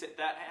against it,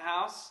 that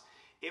house,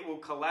 it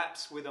will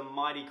collapse with a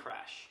mighty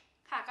crash.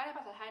 ค่ะก็ในภ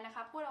าษาไทยนะค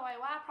ะพูดเอาไว้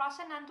ว่าเพราะฉ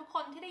ะนั้นทุกค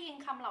นที่ได้ยิน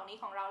คำเหล่านี้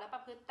ของเราและปร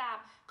ะพฤติตาม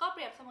ก็เป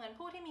รียบเสมือน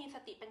ผู้ที่มีส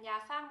ติปัญญา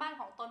สร้างบ้าน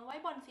ของตนไว้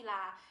บนศิล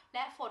าแล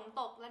ะฝน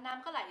ตกและน้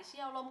ำก็ไหลเ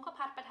ชี่ยวลมก็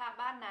พัดประทะ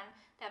บ้านนั้น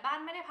แต่บ้าน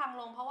ไม่ได้พัง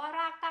ลงเพราะว่าร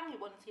ากตั้งอ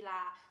ยู่บนศิล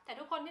าแต่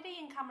ทุกคนที่ได้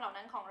ยินคำเหล่า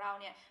นั้นของเรา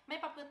เนี่ยไม่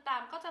ประพฤติตา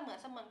มก็จะเหมื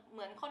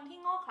อนคนที่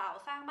โง่เขลา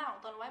สร้างบ้านขอ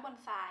งตนไว้บน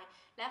ทราย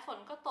และฝน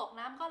ก็ตก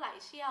น้ำก็ไหล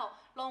เชี่ยว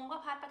ลมก็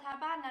พัดประทะ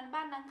บ้านนั้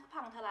นก็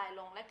พังทลาย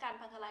ลงและการ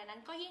พังทลายนั้น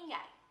ก็ยิ่งให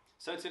ญ่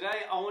So today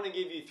I want to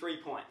give you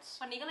 3 points.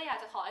 วันนี้ก็เลยอยาก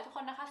จะขอให้ทุกค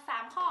นนะคะ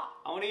3ข้อ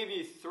I want to give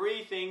you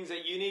 3 things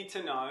that you need to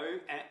know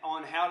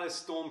on how to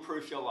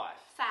storm-proof your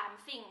life.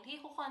 3 สิ่งที่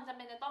ทุกคนจำเ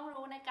ป็นจะต้อง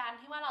รู้ในการ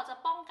ที่ว่าเราจะ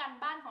ป้องกัน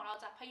บ้านของเรา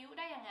จากพายุ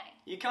ได้ยังไง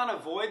You can't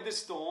avoid the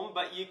storm,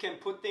 but you can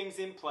put things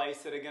in place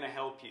that are going to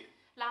help you.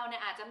 เราเนี่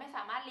ยอาจจะไม่ส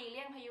ามารถหลีกเ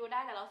ลี่ยงพายุได้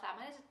แต่เราสาม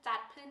ารถที่จะจัด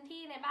พื้น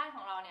ที่ในบ้านข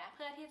องเราเนี่ยเ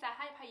พื่อที่จะใ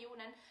ห้พายุ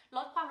นั้นล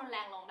ดความรุนแร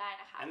งลงได้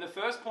นะคะ And the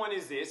first point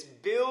is this: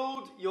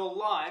 build your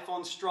life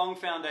on strong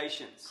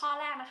foundations. ข้อ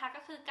แรกนะคะ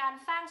ก็คือการ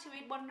สร้างชีวิ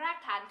ตบนราก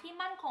ฐานที่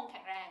มั่นคงแ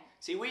ข็งแรง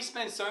See, we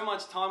spend so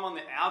much time on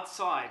the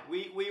outside.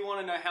 We want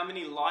to know how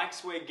many likes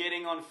we're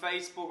getting on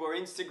Facebook or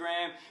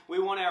Instagram. We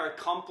want our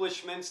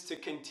accomplishments to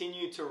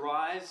continue to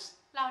rise.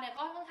 เราเนี่ย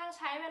ก็ค่อนข้าง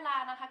ใช้เวลา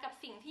นะคะกับ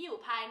สิ่งที่อยู่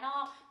ภายนอ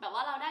กแบบว่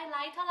าเราได้ไล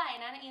ค์เท่าไหร่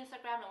นะใน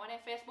Instagram หรือว่าใน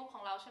Facebook ข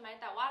องเราใช่ไหม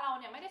แต่ว่าเรา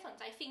เนี่ยไม่ได้สน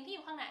ใจสิ่งที่อ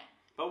ยู่ข้างใน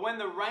But when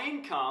the rain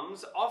comes,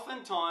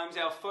 oftentimes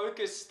our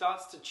focus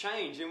starts to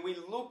change and we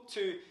look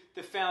to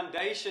the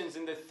foundations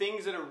and the things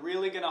that are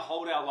really going to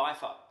hold our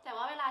life up. แต่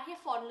ว่าเวลาที่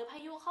ฝนหรือพ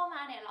ายุเข้าม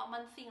าเนี่ยมั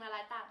นสิ่งหล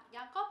ายๆต่างอ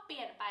ย่างก็เป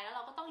ลี่ยนไปแล้วเร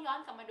าก็ต้องย้อน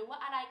กลับมาดูว่า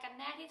อะไรกัน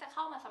แน่ที่จะเ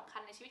ข้ามาสำคั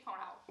ญในชีวิตของ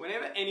เรา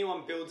Whenever anyone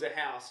builds a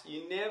house, you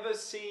never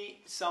see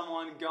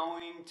someone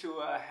going to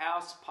a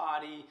house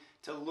party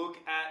to look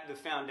at the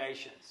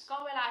foundations. ก็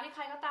เวลาที่ใค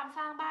รก็ตามส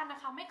ร้างบ้านนะ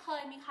คะไม่เค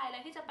ยมีใครเล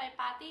ยที่จะไป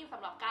ปาร์ตี้ส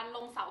ำหรับการล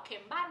งเสาเข็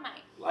มบ้านใหม่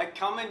Like,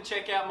 come and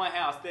check out my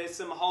house. There's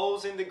some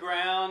holes in the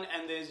ground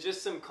and there's just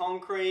some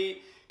concrete.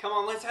 Come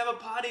on, let's have a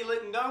party.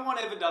 No one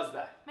ever does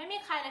that. ไม่มี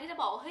ใครเลยที่จะ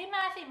บอกว่าเฮ้ยม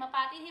าสิมาป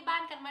าร์ตี้ที่บ้า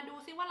นกันมาดู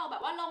ซิว่าเราแบ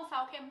บว่าลงเสา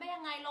เข็มได้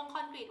ยังไงลงค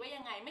อนกรีตไว้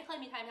ยังไงไม่เคย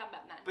มีใครทำแบ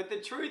บนั้น But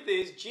the truth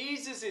is,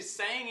 Jesus is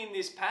saying in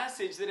this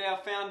passage that our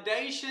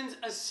foundations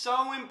are so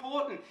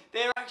important.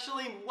 They're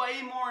actually way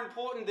more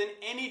important than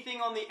anything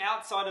on the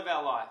outside of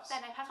our lives. แต่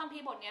ในพระคัมภี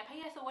ร์บทนี้พระ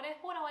เยซูก็ได้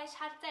พูดเอาไว้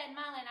ชัดเจน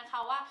มากเลยนะคะ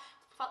ว่า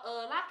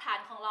รากฐาน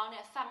ของเราเนี่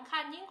ยสำคั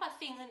ญยิ่งกว่า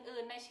สิ่ง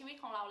อื่นๆในชีวิต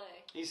ของเราเลย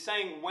He's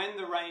saying when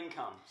the rain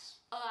comes.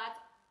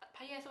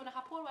 พระเยซูนะค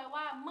ะพูดไว้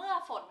ว่าเมื่อ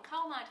ฝนเข้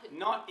ามาถึง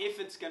Not if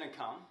it's going to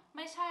come, ไ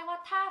ม่ใช่ว่า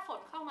ถ้าฝ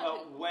นเข้ามา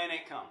ถึง but when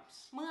it comes.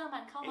 เมื่อมั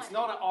นเข้ามา It's ถึง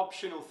not an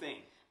optional thing.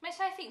 ไม่ใ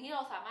ช่สิ่งที่เร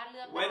าสามารถเลื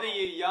อกได้ Whether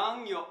you're young,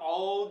 you're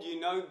old, you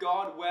know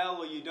God well,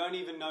 or you don't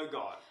even know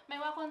God. ไม่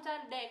ว่าคุณจะ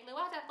เด็กหรือ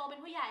ว่าจะโตเป็น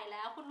ผู้ใหญ่แ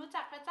ล้วคุณรู้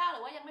จักพระเจ้าหรื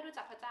อว่ายังไม่รู้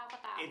จักพระเจ้าก็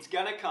ตาม It's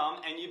going to come,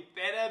 and you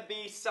better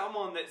be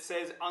someone that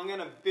says, I'm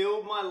going to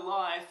build my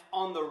life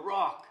on the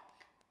rock.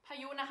 พ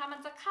ายุนะคะมั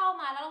นจะเข้า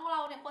มาแล้วเร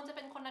าเนี่ยควรจะเ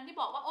ป็นคนนั้นที่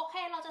บอกว่าโอเค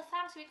เราจะสร้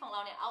างชีวิตของเร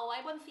าเนี่ยเอาไว้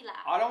บนศิลา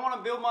I don't want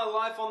to build my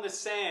life on the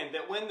sand,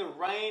 that when the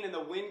rain and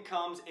the wind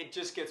comes, it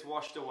just gets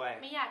washed away.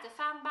 ไม่อยากจะ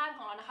สร้างบ้านข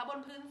องเรานะคะบน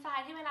พื้นทราย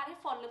ที่เวลาที่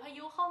ฝนหรือพา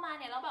ยุเข้ามา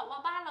เนี่ยแล้วแบบว่า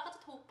บ้านเราก็จ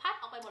ะถูกพัด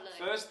ออกไปหมดเลย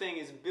First thing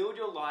is build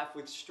your life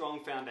with strong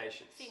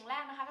foundations. สิ่งแร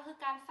กนะคะก็คือ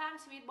การสร้าง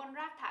ชีวิตบน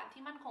รากฐาน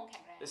ที่มั่นคงแข็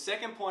งแรง The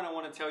second point I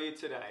want to tell you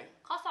today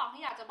ข้อ2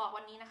ที่อยากจะบอก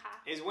วันนี้นะคะ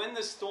is when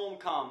the storm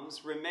comes,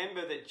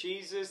 remember that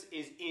Jesus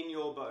is in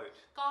your boat.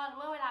 ก็เ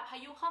มื่อเวลาพา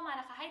ยุเข้ามา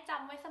นะคะให้จ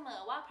ำไว้เสมอ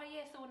ว่าพระเย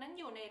ซูนั้น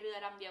อยู่ในเรือ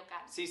ลำเดียวกั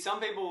น See, some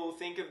people will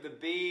think of the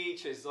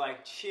beach as like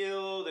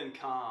chilled and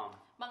calm.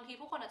 บางที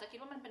ผู้คนอาจจะคิด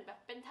ว่ามันเป็นแบบ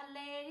เป็นทะเล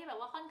ที่แบบ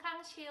ว่าค่อนข้าง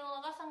ชิลแล้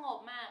วก็สงบ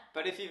มาก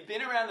But if you've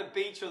been around the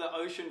beach or the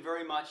ocean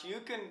very much, you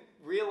can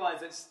realize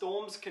that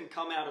storms can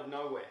come out of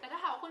nowhere. แต่ถ้า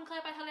หากคุณเค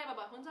ยไปทะเล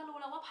บ่อยๆคุณจะรู้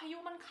แล้วว่าพายุ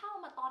มันเข้า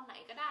มาตอนไหน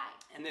ก็ได้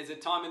And there's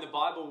a time in the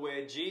Bible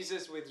where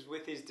Jesus was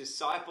with his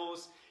disciples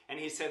and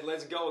he said,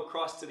 let's go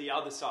across to the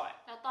other side.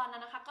 แล้วตอนนั้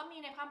นนะคะก็มี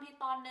ในพระคัมภีร์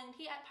ตอนหนึ่ง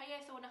ที่พระเย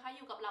ซูนะคะอ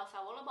ยู่กับเหล่าสา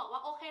วกแล้วบอกว่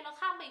าโอเคเรา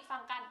ข้ามไปอีก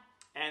ฝั่งกัน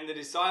And the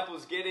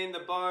disciples get in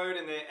the boat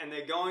and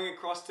they're going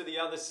across to the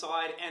other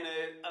side and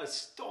a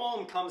storm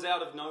comes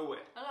out of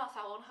nowhere. แล้วเหล่าส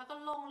าวกนะคะก็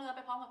ลงเรือไป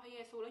พร้อมกับพระเย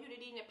ซูแล้วอยู่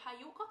ดีๆเนี่ยพา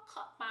ยุก็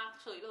มา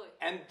เฉยเลย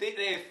And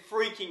they're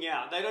freaking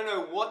out. They don't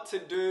know what to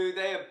do.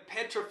 They are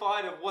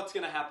petrified of what's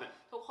going to happen.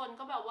 ทุกคน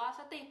ก็แบบว่า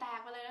สติแตก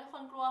ไปเลยนะทุกค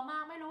นกลัวมา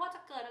กไม่รู้ว่าจ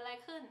ะเกิดอะไร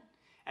ขึ้น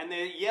And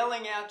they're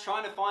yelling out,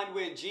 trying to find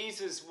where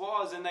Jesus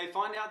was. And they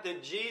find out that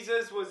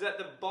Jesus was at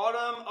the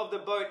bottom of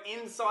the boat,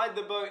 inside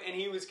the boat, and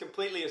he was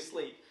completely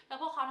asleep. แล้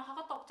วพวกเขานะคะ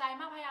ก็ตกใจ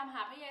มากพยายามห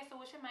าพระเยซู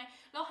ใช่ไหม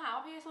แล้วหาว่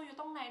าพระเยซูอยู่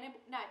ตรงไหนใ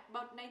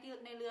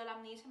นเรือล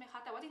ำนี้ใช่ไหมคะ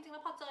แต่ว่าจริงๆแล้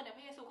วพอเจอเนี่ยพ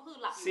ระเยซูก็คือ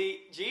หลับอยู่ See,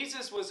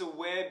 Jesus was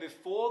aware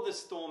before the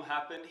storm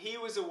happened. He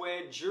was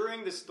aware during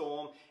the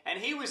storm. And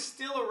he was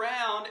still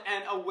around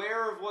and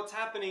aware of what's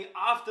happening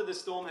after the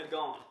storm had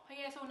gone. พระ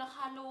เยซูนะค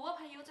ะรู้ว่า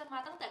พายุจะมา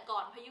ตั้งแต่ก่อ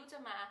นพายุจะ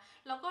มา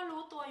แล้วก็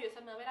รู้ ตัวอยู่เส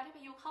มอเวลาที่พ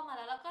ายุเข้ามาแ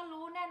ล้วก็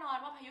รู้แน่นอน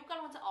ว่าพายุก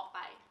ำลังจะออกไป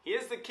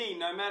Here's the key.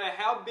 No matter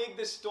how big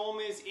the storm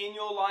is in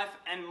your life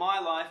and my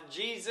life,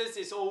 Jesus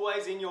is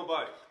always in your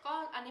boat. ก็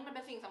อันนี้มันเ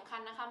ป็นสิ่งสำคัญ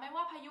นะคะไม่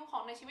ว่าพายุขอ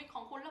งในชีวิตข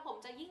องคุณและผม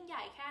จะยิ่งให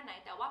ญ่แค่ไหน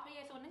แต่ว่าพระเย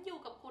ซูนั้นอยู่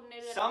กับคุณใน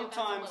เรือเดียวกันเส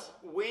มอ Sometimes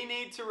we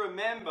need to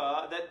remember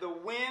that the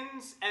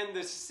winds and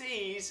the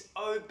seas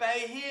obey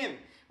Him.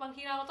 บาง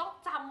ทีเราต้อง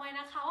จำไว้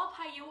นะคะว่าพ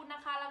ายุน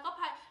ะคะแล้ว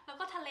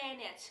ก็ทะเล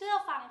เนี่ยเชื่อ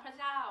ฟังพระ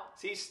เจ้า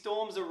See,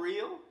 storms are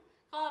real.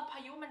 ก็พ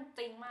ายุมันจ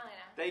ริงมากเลย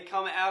นะ They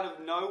come out of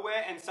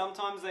nowhere and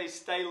sometimes they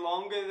stay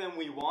longer than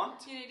we want.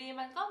 อยู่ดีๆ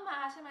มันก็มา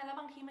ใช่ไหมแล้ว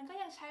บางทีมันก็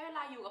ยังใช้เวล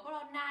าอยู่กับพวกเร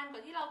านานกว่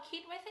าที่เราคิ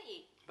ดไว้ซะอี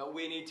ก But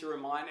we need to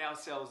remind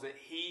ourselves that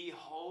He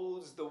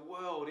holds the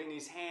world in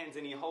His hands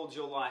and He holds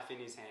your life in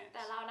His hands. แ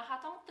ต่เรานะคะ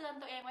ต้องเตือน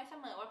ตัวเองไว้เส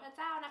มอว่าพระเ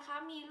จ้านะคะ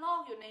มีโลก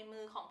อยู่ในมื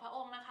อของพระอ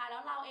งค์นะคะแล้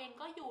วเราเอง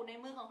ก็อยู่ใน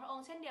มือของพระอง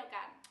ค์เช่นเดียว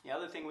กัน The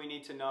other thing we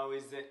need to know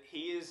is that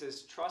He is as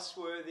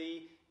trustworthy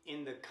in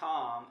the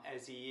calm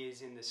as He is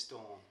in the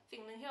storm. สิ่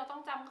งหนึ่งที่เราต้อ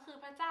งจำก็คือ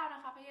พระเจ้าน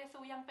ะคะพระเยซู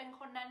ยังเป็น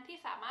คนนั้นที่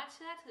สามารถเ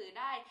ชื่อถือ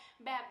ได้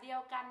แบบเดีย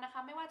วกันนะคะ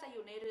ไม่ว่าจะอ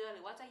ยู่ในเรือห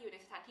รือว่าจะอยู่ใน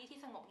สถานที่ที่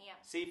สงบเงียบ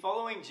See,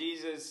 following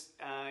Jesus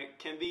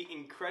can be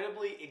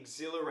incredibly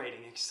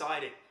exhilarating,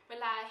 exciting. เว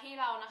ลาที่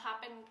เรานะคะ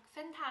เป็นเ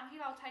ส้นทางที่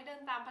เราใช้เดิ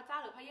นตามพระเจ้า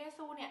หรือพระเย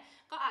ซูเนี่ย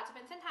ก็อาจจะเ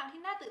ป็นเส้นทาง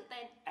ที่น่าตื่นเ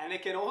ต้น And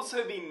it can also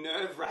be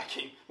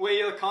nerve-wracking, where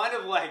you're kind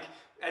of like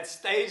at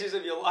stages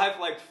of your life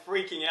like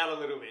freaking out a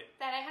little bit.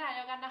 แต่ในขณะเ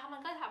ดียวกันนะคะมั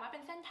นก็สามารถเ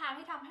ป็นเส้นทาง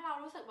ที่ทำให้เรา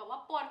รู้สึกแบบว่า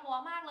ปวดหัว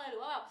มากเลยหรื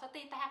อว่าแบบส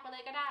ติแตกไปเล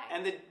ยก็ได้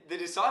And the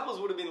disciples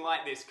would have been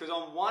like this, because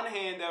on one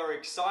hand they were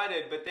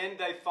excited, but then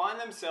they find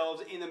themselves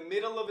in the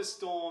middle of a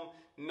storm,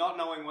 not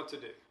knowing what to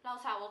do. เรา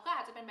สาวกก็อ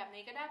าจจะเป็นแบบ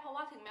นี้ก็ได้เพราะ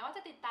ว่าถึงแม้ว่าจ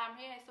ะติดตามพ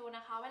ระเยซูน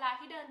ะคะเวลา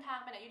ที่เดินทาง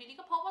ไปไหนอยู่ดีๆ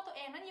ก็พบว่าตัวเ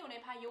องนั้นอยู่ใน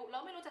พายุแล้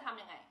วไม่รู้จะท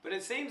ำยังไง But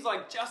it seems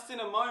like just in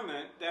a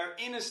moment they're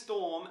in a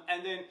storm, and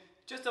then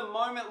just a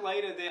moment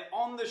later they're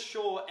on the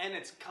shore and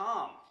it's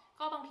calm.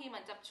 ก็บางทีเหมื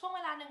อนจะช่วงเ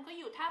วลาหนึ่งก็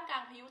อยู่ท่ามกลา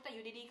งพายุแต่อ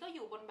ยู่ดีๆก็อ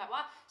ยู่บนแบบว่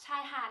าชา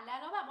ยหาดแล้ว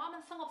แบบว่ามั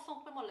นสงบสุข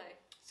ไปหมดเลย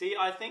See,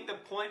 I think the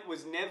point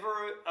was never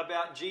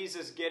about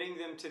Jesus getting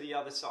them to the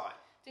other side.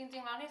 จริ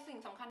งๆแล้วในสิ่ง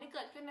สำคัญที่เ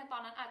กิดขึ้นในตอ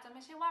นนั้นอาจจะไ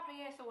ม่ใช่ว่าพระ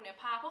เยซูเนี่ย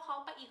พาพวกเขา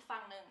ไปอีกฝั่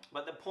งหนึ่ง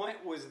But the point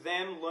was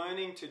them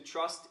learning to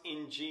trust in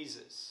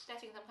Jesus. แต่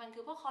สิ่งสำคัญ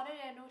คือพวกเขาได้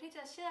เรียนรู้ที่จ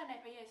ะเชื่อใน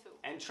พระเยซู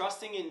And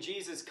trusting in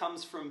Jesus comes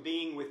from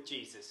being with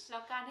Jesus. แล้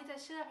วการที่จะ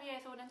เชื่อพระเย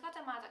ซูนั้นก็จ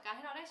ะมาจากการ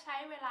ที่เราได้ใช้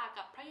เวลา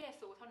กับพระเย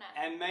ซูเท่านั้น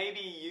And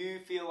maybe you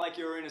feel like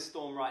you're in a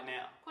storm right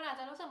now. คุณอาจ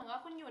จะรู้สึกเหมือนว่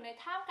าคุณอยู่ใน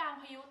ท่ามกลาง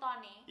พายุตอน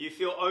นี้ You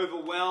feel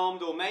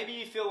overwhelmed, or maybe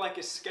you feel like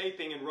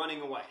escaping and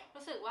running away.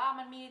 รู้สึกว่า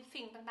มันมี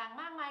สิ่งต่าง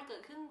ๆมากมายเกิ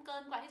ดขึ้นเกิ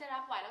นกว่าที่จะรั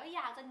บไหวแล้วก็อ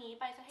ยากจะหนี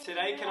ไปซะให้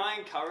Today, can I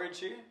encourage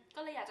you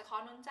ก็เลยอยากจะขอ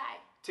หนุนใจ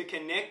to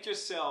connect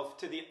yourself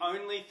to the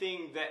only thing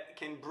that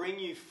can bring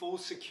you full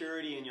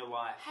security in your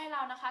life? ให้เร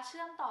านะคะเ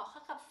ชื่อมต่อเข้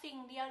ากับสิ่ง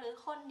เดียวหรือ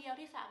คนเดียว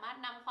ที่สามารถ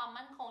นำความ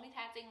มั่นคงที่แ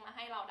ท้จริงมาใ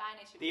ห้เราได้ใ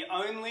นชีวิต The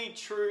only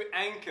true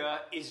anchor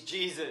is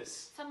Jesus.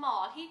 สมอ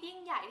ที่ยิ่ง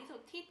ใหญ่ที่สุ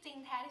ดที่จริง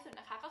แท้ที่สุด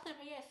นะคะก็คือ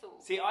พระเยซู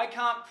See, I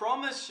can't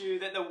promise you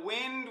that the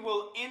wind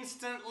will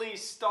instantly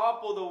stop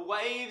or the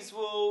waves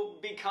will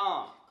be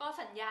calm. ก็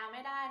สัญญาไ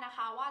ม่ได้นะค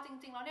ะว่าจ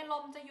ริงๆแล้วเนี่ยล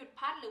มจะหยุด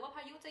พัดหรือว่าพ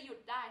ายุจะหยุด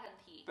ได้ทัน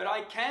ที But I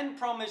can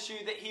promise you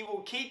that He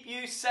will keep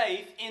you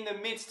safe in the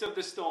midst of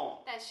the storm.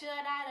 แต่เชื่อ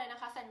ได้เลยนะ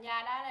คะสัญญา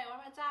ได้เลยว่า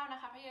พระเจ้านะ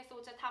คะพระเยซู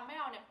จะทำให้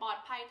เราเนี่ยปลอด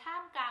ภัยท่า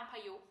มกลางพา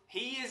ยุ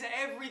He is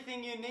everything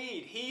you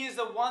need. He is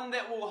the one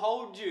that will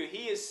hold you.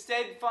 He is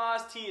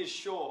steadfast. He is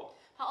sure.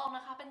 พระองค์น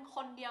ะคะเป็นค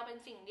นเดียวเป็น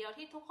สิ่งเดียว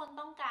ที่ทุกคน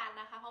ต้องการ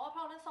นะคะเพราะว่าพร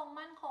ะองค์นั้นทรง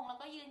มั่นคงแล้ว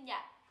ก็ยืนห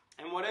ยัด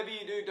And whatever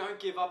you do, don't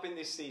give up in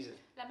this season.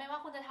 และไม่ว่า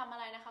คุณจะทำอะ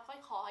ไรนะคะก็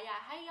ขออย่า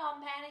ให้ยอม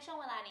แพ้ในช่วง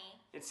เวลานี้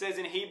It says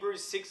in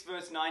Hebrews 6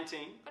 verse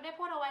 19, ก็ได้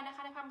พูดเอาไว้นะค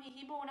ะในคัมภีร์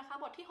ฮีบรูนะคะ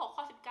บทที่6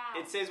ข้อ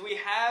it says, we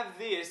have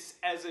this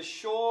as a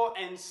sure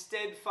and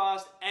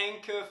steadfast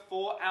anchor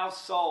for our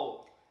soul.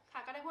 ค่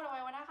ะก็ได้พูดเอาไ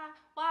ว้ว่านะคะ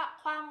ว่า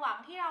ความหวัง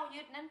ที่เรา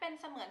ยึดนั้นเป็น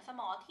เสมือนส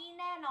มอที่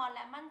แน่นอนแล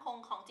ะมั่นคง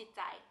ของจิต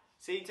ใจ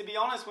See, to be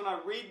honest, when I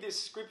read this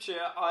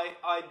scripture,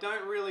 I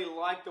don't really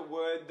like the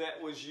word that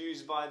was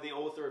used by the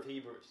author of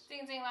Hebrews. จ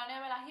ริงๆแล้วเนี่ย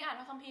เวลาที่อ่าน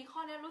พระคัมภีร์ข้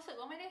อนี้รู้สึก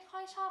ว่าไม่ได้ค่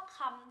อยชอบค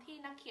ำที่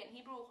นักเขียน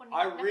ฮีบรูคนนี้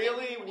I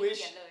really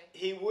wish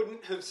he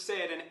wouldn't have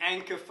said an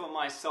anchor for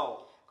my soul.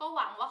 ก็ห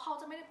วังว่าเขา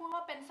จะไม่ได้พูดว่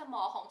าเป็นสม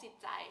อของจิต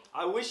ใจ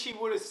I wish he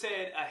would have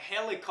said a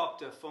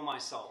helicopter for my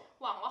soul.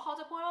 หวังว่าเขา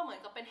จะพูดว่าเหมือ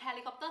นกับเป็นเฮ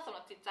ลิคอปเตอร์สำห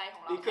รับจิตใจขอ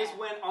งเรา Because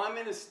when I'm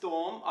in a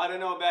storm, I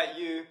don't know about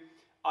you,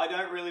 I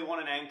don't really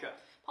want an anchor.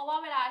 เพราะว่า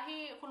เวลาที่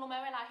คุณรู้ไหม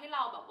เวลาที่เร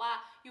าแบบว่า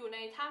อยู่ใน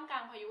ท่ามกลา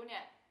งพายุเนี่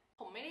ย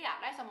ผมไม่ได้อยาก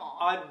ได้สมอ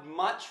I'd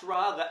much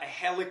rather a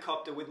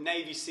helicopter with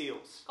Navy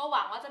SEALs ก็ห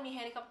วังว่าจะมีเฮ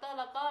ลิคอปเตอร์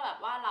แล้วก็แบบ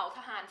ว่าเหล่าท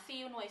หารซี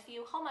ลหน่วยซี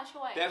ลเข้ามา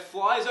ช่วย that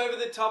flies over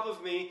the top of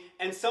me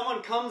and someone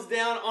comes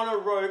down on a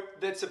rope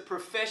that's a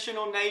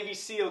professional Navy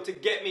SEAL to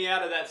get me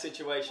out of that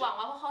situation. หวัง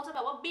ว่าพวกเขาจะแบ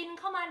บว่าบิน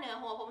เข้ามาเหนือ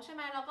หัวผมใช่ไห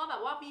มแล้วก็แบ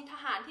บว่ามีท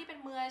หารที่เป็น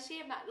มืออาชี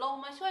พน่ะลง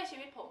มาช่วยชี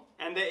วิตผม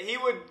And that he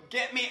would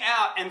get me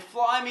out and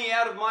fly me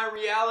out of my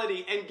reality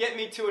and get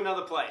me to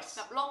another place. แ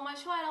บบลงมา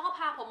ช่วยแล้วก็พ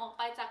าผมออก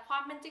ไปจากควา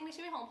มเป็นจริงใน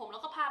ชีวิตของผมแล้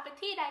วก็พาไป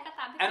ที่ใดก็ ก็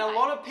ตามที่ And a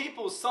lot of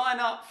people sign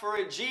up for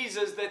a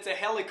Jesus that's a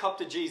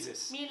helicopter Jesus.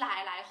 มีห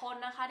ลายคน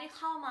นะคะที่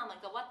เข้ามาเหมือ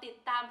นกับว่าติด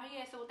ตามพระเย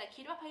ซูแต่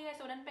คิดว่าพระเย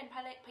ซูนั้นเป็นพ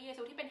ระเย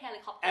ซูที่เป็นเฮ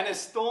ลิคอปเตอร์ And a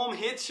storm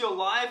hits your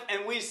life and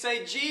we say,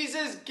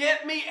 Jesus, get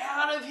me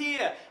out of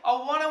here. I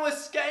want to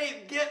escape.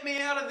 Get me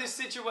out of this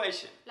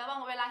situation. แล้วบา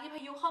งเวลาที่พ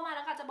ายุเข้ามาแ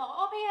ล้วก็จะบอกว่าโ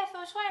อ้พระเยซู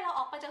ช่วยเราอ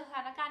อกไปจากสถ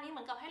านการณ์นี้เห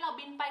มือนกับให้เรา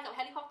บินไปกับเฮ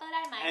ลิคอปเตอร์ไ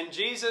ด้ไหม And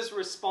Jesus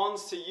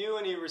responds to you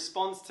and he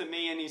responds to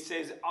me and he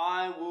says, I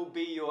will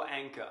be your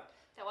anchor.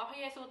 แต่ว่าพระ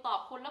เยซูตอบ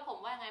คุณแล้วผม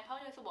ว่าไงพระ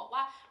เยซูบอกว่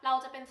าเรา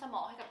จะเป็นสม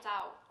อให้กับเจ้า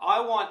I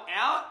want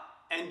out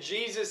and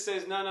Jesus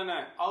says, no, no, no.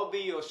 I'll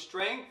be your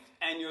strength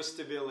and your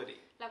stability.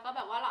 แล้วก็แ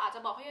บบว่าเราอาจจ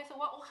ะบอกพระเยซู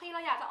ว่าโอเคเร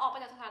าอยากจะออกไป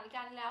จากสถานก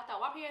ารณ์นี้แล้วแต่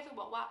ว่าพระเยซู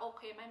บอกว่าโอเ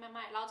คไม่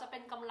เราจะเป็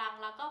นกำลัง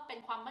แล้วก็เป็น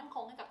ความมั่นค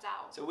งให้กับเจ้า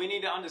So we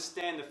need to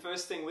understand the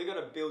first thing, we got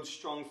to build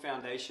strong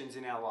foundations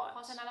in our เพ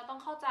ราะ lives. ฉะนั้นเราต้อง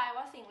เข้าใจ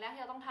ว่าสิ่งแรก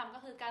ที่เราต้องทำก็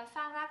คือการส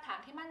ร้างรากฐาน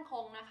ที่มั่นค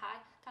งนะคะ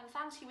การส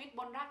ร้างชีวิต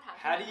บนรากฐาน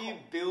ที่ How มั่ do นค you ง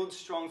build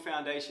strong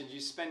foundations?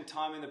 You spend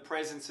time in the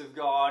presence of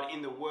God, in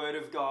the Word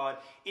of God,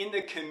 in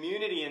the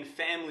community and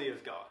family of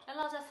God. แล้ว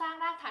เราจะสร้าง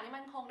รากฐานที่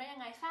มั่นคงได้ยัง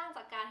ไงสร้างจ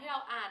ากการที่เรา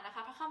อ่านนะค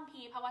ะพระคัม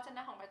ภีร์พระวจน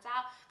ะของพระเจ้า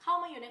เข้า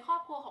มาอยู่ในครอ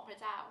บครัวของพระ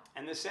เจ้า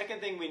And the second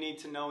thing we need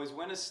to know is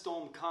when a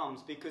storm comes,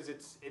 because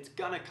it's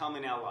gonna come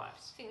in our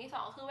lives. สิ่งที่ส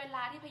องคือเวล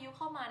าที่พายุเ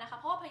ข้ามานะคะ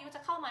เพราะว่าพายุจ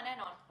ะเข้ามาแน่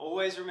นอน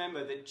Always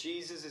remember that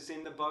Jesus is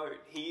in the boat.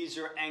 He is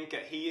your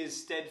anchor. He is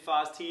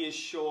steadfast. He is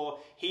sure.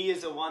 He is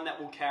the one that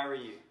will carry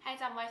you. ให้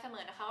จำไว้เสม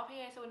อนะคะว่าพระ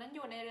เยซูนั้นอ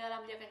ยู่ในเรือล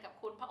ำเดียวกันกับ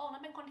คุณพระองค์นั้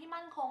นเป็นคนที่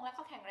มั่นคงและ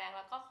ก็แข็งแรงแ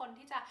ล้วก็คน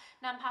ที่จะ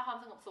นำพาความ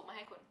สงบสุขมาใ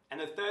ห้คุณ And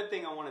the third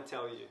thing I want to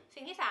tell you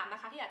สิ่งที่สามนะ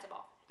คะที่อยากจะบ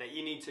อก that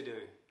you need to do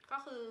ก็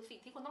คือสิ่ง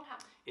ที่คุณต้องท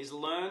ำ is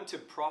learn to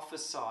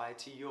prophesy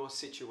to your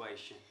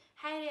situation.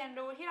 ให้เรียน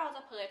รู้ที่เราจ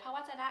ะเผยพระว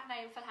จนะใน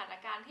สถาน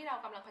การณ์ที่เรา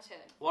กำลังเผชิ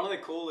ญ One of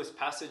the coolest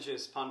passages,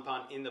 Pan,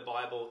 in the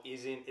Bible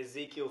is in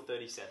Ezekiel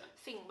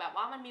 37. สิ่งแบบ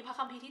ว่ามันมีพระ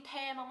คัมภีร์ที่เ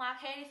ท่มากๆ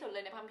เท่ที่สุดเล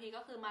ยในพระคัมภีร์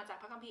ก็คือมาจาก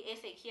พระคัมภีร์เอ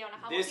เสเคียลนะ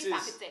คะบท This ที่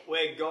is 37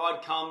 where God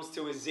comes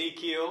to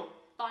Ezekiel.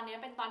 ตอนนี้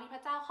เป็นตอนที่พร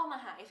ะเจ้าเข้ามา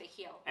หาเอเสเ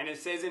คียล And it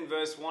says in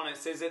verse 1, it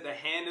says that the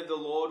hand of the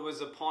Lord was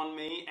upon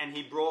me and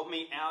he brought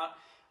me out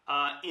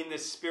in the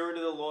spirit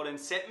of the Lord and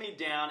set me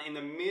down in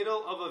the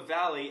middle of a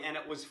valley and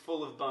it was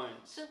full of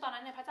bones. ซึ่งตอน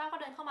นั้นเนี่ยพระเจ้าก็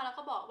เดินเข้ามาแล้ว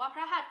ก็บอกว่าพ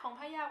ระหัตถ์ของ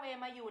พระยาเวห์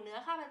มาอยู่เหนือ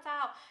ข้าพเจ้า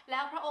แล้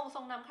วพระองค์ท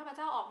รงนำข้าพเ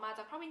จ้าออกมาจ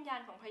ากพระวิญญาณ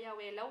ของพระยาเ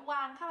วห์แล้วว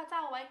างข้าพเจ้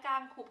าไว้กลา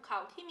งหุบเขา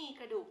ที่มี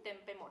กระดูกเต็ม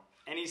ไปหมด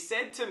And he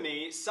said to me,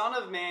 Son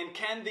of man,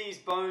 can these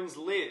bones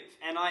live?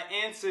 And I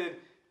answered,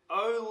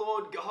 O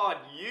Lord God,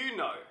 you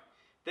know.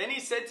 Then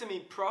he said to me,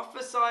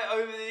 prophesy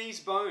over these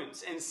bones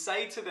and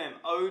say to them,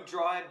 O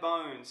dry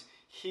bones,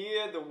 hear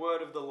the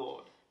word of the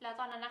Lord. แล้ว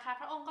ตอนนั้นนะคะ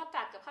พระองค์ก็ต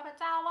รัสกับข้าพ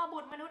เจ้าว่าบุ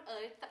ตรมนุษย์เอ๋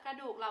ยกระ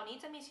ดูกเหล่านี้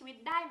จะมีชีวิต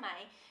ได้ไหม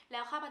แล้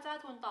วข้าพเจ้า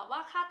ทูลตอบว่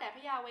าข้าแต่พร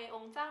ะยาเวห์อ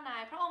งค์เจ้านา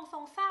ยพระองค์ทร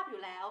งทราบอ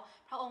ยู่แล้ว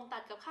พระองค์ตรั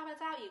สกับข้าพ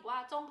เจ้าอีกว่า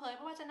จงเผย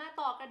พระวจนะ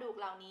ต่อกระดูก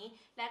เหล่านี้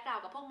และกล่าว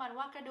กับพวกมัน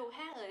ว่ากระดูกแ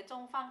ห้งเอ๋ยจ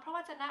งฟังพระว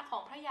จนะขอ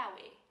งพระยาเว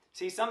ห์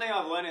See, something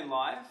I've learned in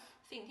life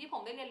สิ่งที่ผ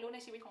มได้เรียนรู้ใน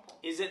ชีวิตของผม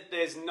is that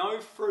there's no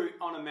fruit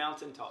on a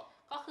mountaintop.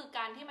 ก็คือก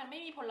ารที่มันไม่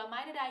มีผลไม้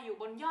ใดๆอยู่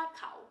บนยอด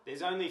เขา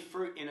There's only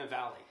fruit in a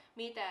valley.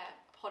 มีแต่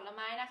ผลไ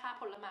ม้นะคะ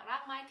ผลไม้รา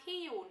กไม้ที่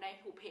อยู่ใน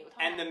หุบเหวเท่า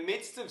And นั้ the น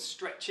midst of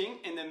stretching,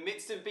 in the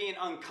midst of being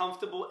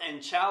uncomfortable and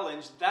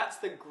challenged, that's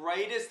the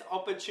greatest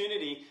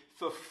opportunity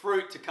for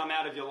fruit to come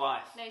out of your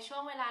life. ในช่ว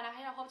งเวลานะใ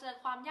ห้เราพบเจอ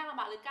ความยากลำ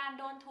บากหรือการ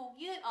โดนถูก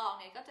ยืดออก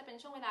เนี่ยก็จะเป็น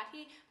ช่วงเวลา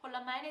ที่ผล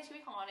ไม้ในชีวิ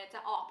ตของเราเนี่ยจ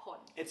ะออกผล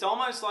It's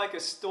almost like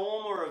a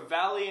storm or a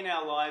valley in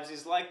our lives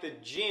is like the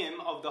gym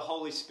of the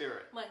Holy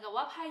Spirit. เหมือนกับ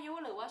ว่าพายุ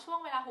หรือว่าช่วง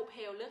เวลาหุบเห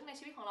วลึกใน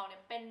ชีวิตของเราเนี่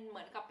ยเป็นเห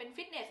มือนกับเป็น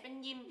ฟิตเนสเป็น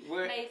ยิม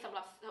ในสำห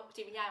รับ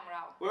จิตวิญญาณของเร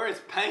า Where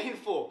it's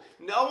painful.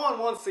 No one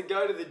wants to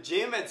go to the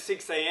gym at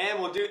 6 a.m.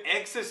 or do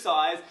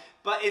exercise,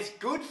 but it's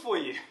good for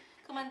you.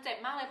 คือมันเจ็บ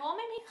มากเลยเพราะว่า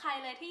ไม่มีใคร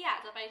เลยที่อยาก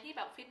จะไปที่แ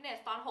บบฟิตเนส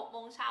ตอน6 โม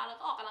งเช้าแล้ว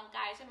ก็ออกกำลังก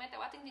ายใช่ไหมแต่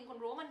ว่าจริงๆคุณ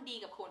รู้ว่ามันดี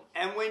กับคุณ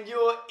And when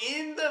you're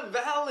in the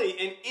valley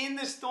and in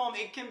the storm,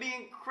 it can be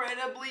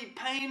incredibly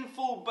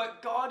painful, but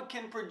God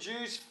can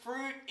produce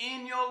fruit in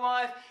your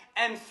life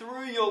and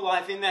through your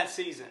life in that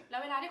season. แล้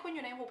วเวลาที่คุณอ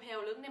ยู่ในหุบเหว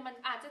ลึกเนี่ยมัน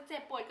อาจจะเจ็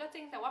บปวดก็จ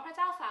ริงแต่ว่าพระเ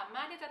จ้าสาม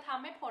ารถที่จะท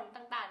ำให้ผล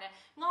ต่างๆเนี่ย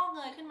งอกเง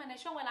ยขึ้นมาใน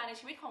ช่วงเวลาใน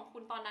ชีวิตของคุ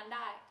ณตอนนั้นไ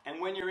ด้ And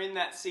when you're in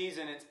that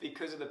season, it's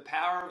because of the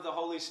power of the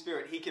Holy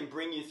Spirit. He can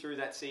bring you through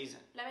that season.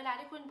 และเวลา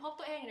ที่คุณพบ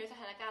ตัวเองอยู่ในส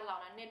ถานการณ์เหล่า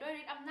นั้นเนี่ยด้วย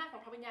ฤทธิ์อำนาจขอ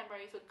งพระวิญญาณบ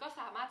ริสุทธิ์ก็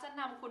สามารถจะ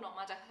นำคุณออก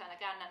มาจากสถาน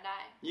การณ์นั้นได้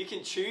You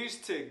can choose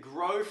to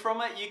grow from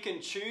it. You can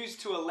choose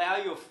to allow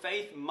your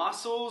faith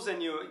muscles and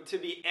to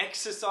be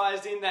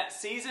exercised in that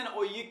season,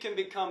 or you can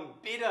become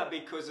bitter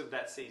because of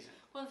that season.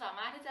 คุณสาม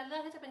ารถที่จะเลือ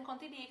กที่จะเป็นคน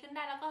ที่ดีขึ้นไ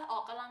ด้แล้วก็อ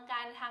อกกำลังกา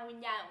ยในทางวิญ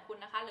ญาณของคุณ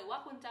นะคะหรือว่า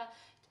คุณจะ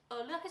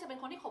เลือกที่จะเป็น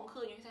คนที่ขม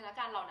ขื่นอยู่ในสถาน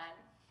การณ์เหล่านั้น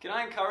Can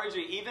I encourage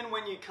you, even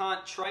when you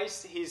can't trace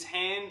his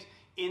hand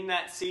in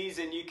that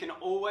season, you can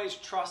always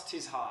trust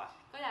his heart.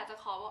 ก็อยากจะ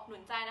ขอหนุ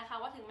นใจนะคะ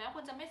ว่าถึงแม้คุ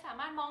ณจะไม่สา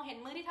มารถมองเห็น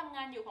มือที่ทำง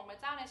านอยู่ของพระ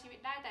เจ้าในชีวิต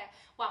ได้แต่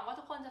หวังว่า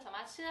ทุกคนจะสาม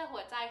ารถเชื่อหั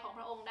วใจของพ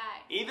ระองค์ได้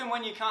Even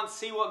when you can't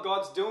see what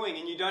God's doing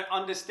and you don't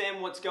understand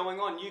what's going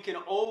on, you can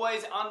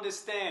always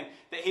understand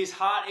that his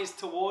heart is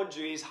towards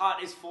you, his heart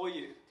is for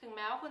you. ถึง งแ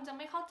ม้ว่าคุณจะ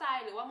ไม่เข้าใจ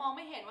หรือว่ามองไ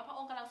ม่เห็นว่าพระอ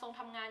งค์กำลังทรง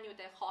ทำงานอยู่แ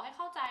ต่ขอให้เ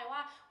ข้าใจว่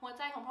าหัวใ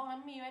จของพระองค์นั้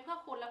นมีไว้เพื่อ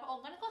คุณและพระอง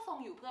ค์ก็ทรง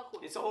อยู่เพื่อคุณ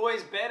It's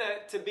always better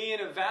to be in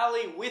a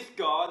valley with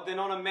God than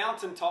on a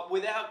mountaintop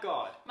without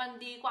God. มัน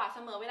ดีกว่าเส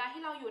มอเวลา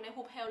ที่เราอยู่ใน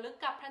หุบเหวลึก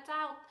กับพระเจ้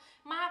า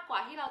มากกว่า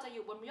ที่เราจะอ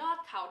ยู่บนยอด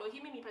เขาโดย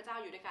ที่ไม่มีพระเจ้า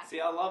อยู่ด้วยกัน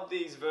See, I love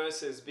these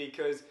verses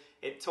because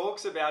it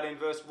talks about in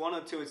verse 1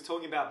 or 2, it's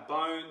talking about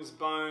bones,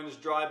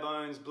 dry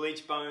bones,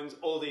 bleached bones,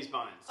 all these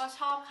bones. ก็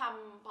ชอบค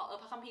ำ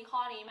พระคัมภีร์ข้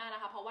อนี้มากน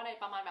ะคะเพราะว่าใน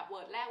ประมาณแบบเ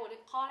วิร์ดแรก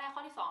ข้อ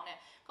ที่2เนี่ย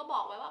ก็บ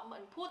อกไว้ว่าเหมื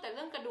อนพูดแต่เ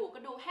รื่องกระดูก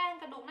แห้ง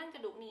กระดูกนั่นกร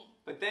ะดูกนี่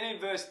But then in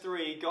verse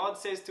 3, God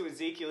says to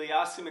Ezekiel, he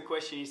asks him a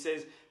question. He says,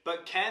 "But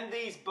can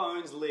these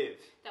bones live?"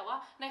 แต่ว่า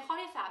ในข้อ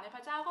ที่3เนี่ยพ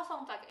ระเจ้าก็ทร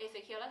งตรัสกับเอเซ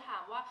เคียลแล้วถา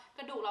มว่าก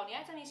ระดูกเหล่านี้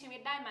จะมีชีวิ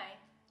ตได้ไหม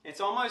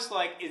It's almost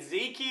like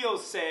Ezekiel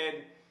said,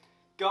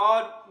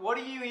 "God, what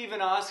are you even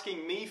asking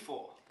me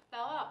for?" แปล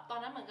ว่าแบบตอน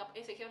นั้นเหมือนกับเอ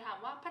เซเคียลถาม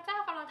ว่าพระเจ้า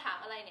กำลังถาม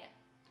อะไรเนี่ย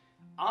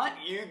Aren't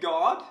you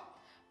God?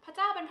 พระเ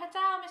จ้าเป็นพระเ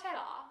จ้าไม่ใช่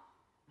หรอ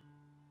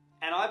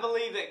And I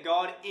believe that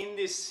God in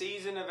this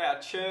season of our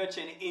church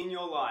and in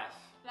your life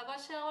แล้วก็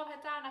เชื่อว่าพระ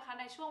เจ้านะคะ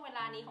ในช่วงเวล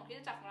านี้ของคริส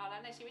ตจักรของเราและ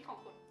ในชีวิตของ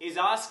คุณ is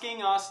asking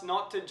us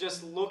not to just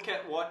look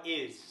at what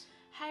is,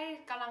 ให้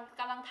กำ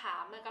ลังถา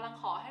มเลยกำลัง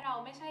ขอให้เรา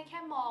ไม่ใช่แค่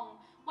มอง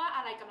ว่าอ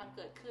ะไรกำลังเ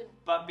กิดขึ้น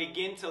but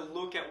begin to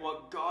look at what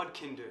God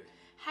can do.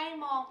 ให้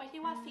มองไป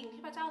ที่ว่าสิ่ง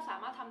ที่พระเจ้าสา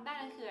มารถทำได้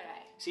นั้นคืออะไร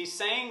See,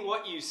 saying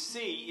what you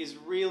see is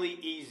really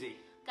easy.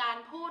 การ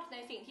พูดใน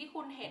สิ่งที่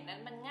คุณเห็นนั้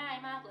นมันง่าย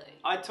มากเลย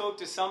I talk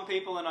to some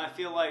people and I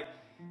feel like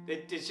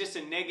it's just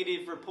a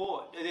negative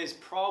report. There's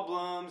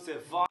problems, the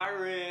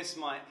virus,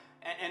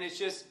 and it's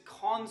just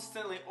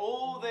constantly,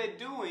 all they're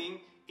doing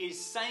is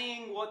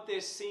saying what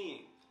they're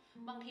seeing.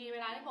 บางทีเว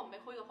ลาที่ผมไป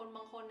คุยกับคนบ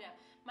างคนเนี่ย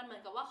มันเหมือ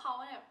นกับว่าเขา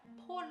เนี่ย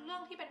พูดเรื่อ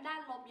งที่เป็นด้าน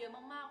ลบเยอะ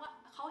มากๆว่า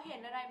เขาเห็น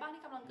อะไรบ้าง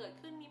ที่กำลังเกิด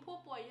ขึ้นมีผู้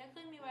ป่วยเยอะ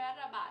ขึ้นมีไวรัส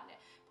ระบาดเนี่ย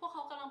พวกเข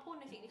ากำลังพูด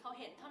ในสิ่งที่เขา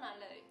เห็นเท่านั้น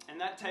เลย And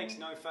that takes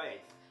no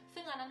faith.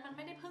 ซึ่งอันนั้นมันไ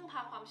ม่ได้พึ่งพ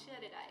าความเชื่อ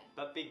ใด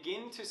But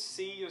begin to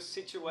see your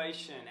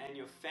situation and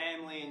your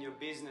family and your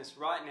business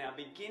right now.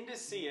 Begin to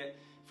see it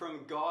from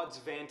God's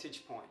vantage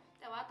point.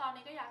 ๆแต่ว่าตอน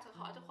นี้ก็อยากจะข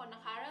อทุกคนน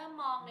ะคะเริ่ม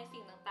มองใน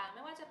สิ่งต่างๆไ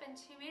ม่ว่าจะเป็น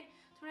ชีวิต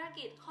ธุร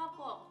กิจครอบค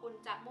รัวของคุณ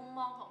จากมุมม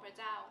องของพระ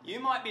เจ้า You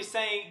might be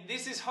saying,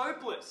 "This is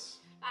hopeless."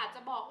 อาจจ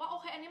ะบอกว่าโอ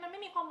เคอันนี้มันไ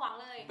ม่มีความหวัง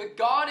เลย But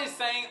God is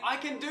saying, "I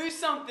can do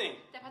something."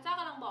 แต่พระเจ้า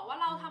กำลังบอกว่า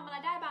เราทำอะไร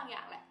ได้บางอ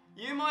ย่างแหละ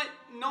You might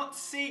not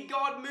see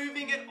God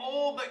moving at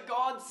all, but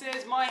God says,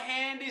 "My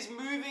hand is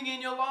moving in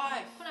your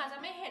life." คุณอาจจะ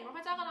ไม่เห็นว่าพ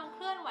ระเจ้ากำลังเค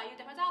ลื่อนไหวอยู่แ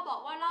ต่พระเจ้าบอก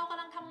ว่าเราก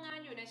ำลังทำงาน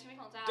อยู่ในชีวิต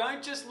ของเจ้า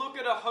Don't just look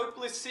at a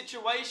hopeless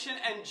situation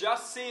and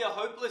just see a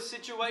hopeless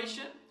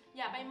situation.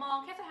 อย่าไปมอง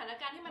แค่สถาน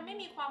การณ์ที่มันไม่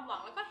มีความหวั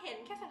งแล้วก็เห็น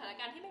แค่สถาน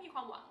การณ์ที่ไม่มีคว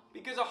ามหวัง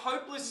Because a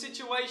hopeless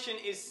situation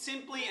is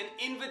simply an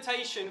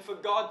invitation for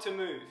God to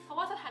move. เพราะ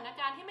ว่าสถาน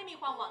การณ์ที่ไม่มี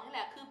ความหวังนี่แห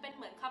ละคือเป็นเ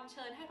หมือนคำเ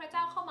ชิญให้พระเจ้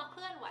าเข้ามาเค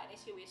ลื่อนไหวใน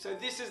ชีวิต So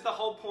this is the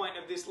whole point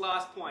of this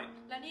last point.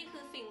 และนี่คื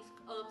อสิ่ง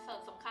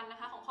สำคัญนะ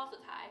คะของข้อสุ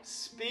ดท้าย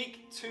Speak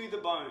to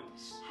the bones.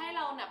 ให้เ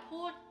ราเนี่ย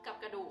พูดกับ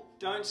กระดูก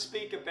Don't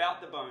speak about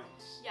the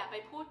bones. อย่าไป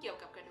พูดเกี่ยว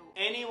กับกระดูก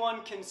Anyone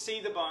can see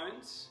the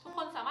bones ทุกค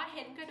นสามารถเ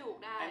ห็นกระดูก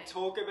ได้ and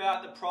talk about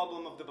the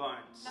problem of the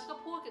bones. แล้วก็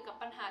พูดเกี่ยวกับ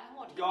ปัญหาทั้งหม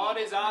ดที่ God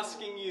มี is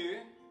asking you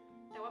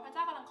แต่ว่าพระเจ้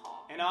ากำลังขอ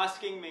and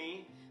asking me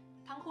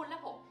ทั้งคุณและ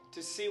ผม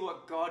to see what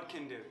God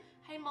can do.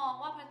 ให้มอง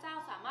ว่าพระเจ้า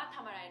สามารถท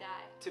ำอะไรได้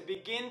To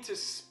begin to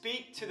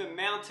speak to the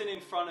mountain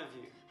in front of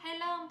you. ให้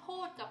เริ่มพู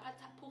ดกับ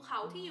ภูเขา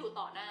ที่อยู่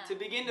ต่อหน้า To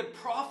begin to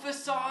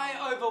prophesy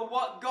over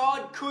what God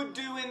could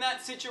do in that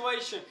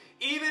situation,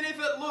 even if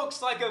it looks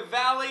like a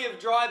valley of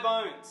dry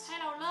bones. ให้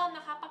เราเริ่มน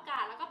ะคะประกา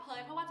ศแล้วก็เผ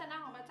ยพระวจนะ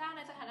ของพระเจ้าใ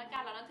นสถานการ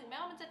ณ์เหล่านั้นถึงแม้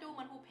ว่ามันจะดูเห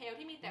มือนหุบเหว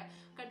ที่มีแต่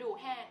กระดูก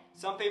แห้ง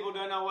Some people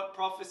don't know what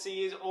prophecy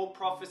is. All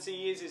prophecy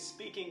is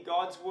speaking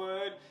God's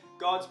word,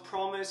 God's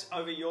promise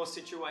over your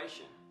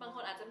situation. บางค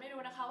นอาจจะไม่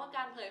รู้นะคะว่าก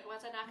ารเผยพระว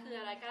จนะคือ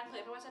อะไรการเผ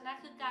ยพระวจนะ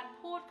คือการ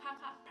พูด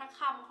พระ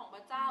คำของพ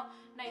ระเจ้า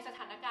ในสถ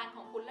านการณ์ข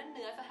องคุณและเห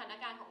นือสถาน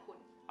การณ์ของคุณ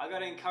I got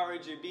to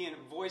encourage you, be a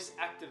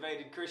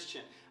voice-activated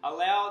Christian.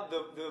 Allow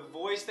the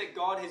voice that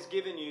God has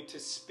given you to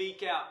speak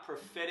out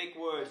prophetic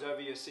words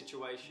over your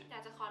situation. อย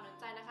ากจะขอหนุน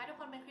ใจนะคะทุก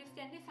คนเป็นคริสเ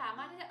ตียนที่สาม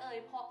ารถที่จะ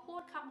พู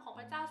ดคำของ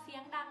พระเจ้าเสีย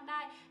งดังได้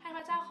ให้พ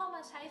ระเจ้าเข้าม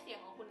าใช้เสียง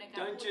ของคุณในการ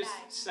พูด Don't ได้ just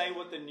say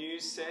what the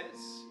news says,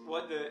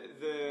 what the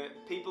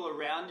people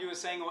around you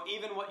are saying, or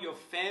even what your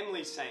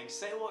family is saying.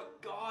 Say what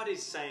God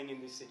is saying in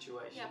this อย่า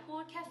situation. พู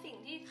ดแค่สิ่ง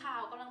ที่ข่า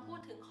วกำลังพูด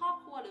ถึงครอบ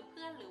ครัวหรือเ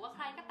พื่อนหรือว่าใค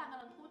รก็ตามก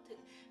ำลังพูดถึง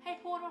ให้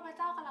พูดว่าพระเ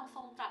จ้ากำลังท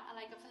รงตรัสอะไร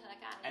กับสถาน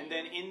การณ์นี้ And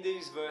then in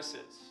these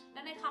verses, แล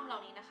ะในคำเหล่า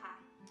นี้นะคะ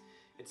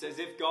it's as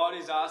if God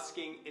is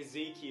asking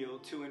Ezekiel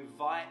to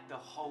invite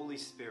the Holy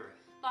Spirit.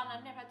 ตอนนั้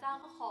นเนี่ยพระเจ้า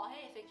ก็ขอให้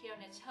เอเซเคียล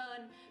เนี่ยเชิญ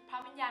พระ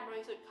วิญญาณบ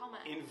ริสุทธิ์เข้ามา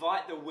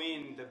Invite the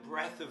wind, the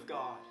breath of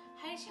God.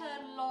 ให้เชิ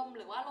ญลมห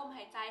รือว่าลมห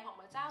ายใจของ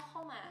พระเจ้าเข้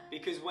ามา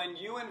Because when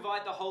you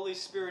invite the Holy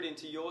Spirit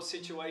into your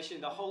situation,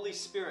 the Holy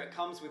Spirit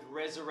comes with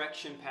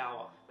resurrection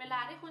power. เวลา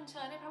ที่คุณเ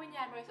ชิญให้พระวิญญ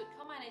าณบริสุทธิ์เ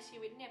ข้ามาในชี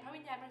วิตเนี่ยพระ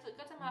วิญญาณบริสุทธิ์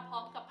ก็จะมาพร้อ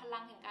มกับพลั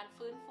งแห่งการ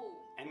ฟื้นฟู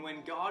And when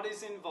God is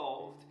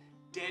involved,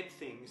 dead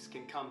things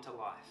can come to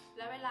life. แ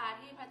ละเวลา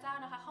ที่พระเจ้า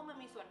นะคะเข้ามา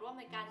มีส่วนร่วม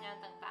ในการงาน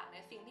ต่างๆเนี่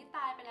ยสิ่งที่ต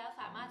ายไปแล้ว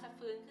สามารถจะ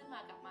ฟื้นขึ้นมา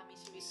กลับมามี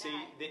ชีวิตได้ See,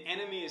 the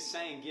enemy is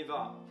saying, give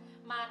up.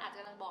 มารอาจจะ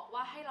กำลังบอกว่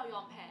าให้เราย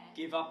อมแพ้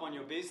give up on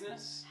your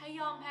business. ให้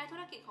ยอมแพ้ธุ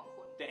รกิจของ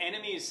คุณ The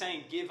enemy is saying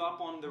give up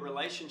on the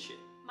relationship.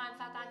 มาร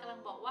ซาตานกำลัง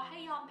บอกว่าให้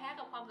ยอมแพ้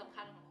กับความสำ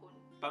คัญของคุณ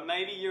But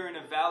maybe you're in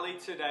a valley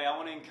today. I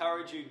want to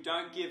encourage you,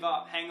 don't give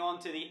up. Hang on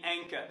to the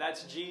anchor.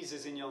 That's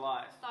Jesus in your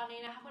life. ตอนนี้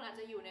นะคะคุณอาจ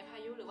จะอยู่ในพา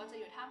ยุหรือว่าจะ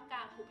อยู่ท่ามกล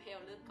างหุบเหว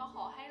ลึกก็ข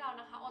อให้เรา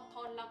นะคะอดท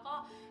นแล้วก็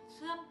เ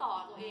ชื่อมต่อ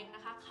ตัวเองน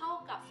ะคะเข้า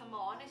กับสม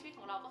อในชีวิตข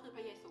องเราก็คือพ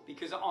ระเยซู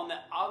Because on the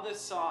other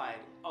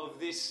side of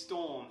this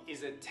storm is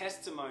a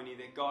testimony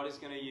that God is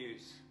going to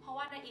use. เพราะ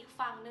ว่าในอีก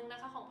ฝั่งหนึ่งนะ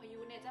คะของพายุ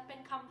เนี่ยจะเป็น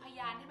คำพ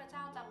ยานที่พระเจ้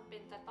าจำเป็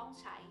นจะต้อง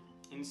ใช้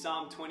In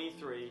Psalm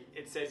 23,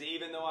 it says,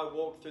 even though I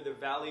walk through the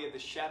valley of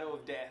the shadow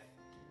of death,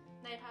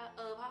 ในพร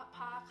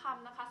ะค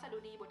ำนะคะสดุ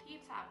ดีบทที่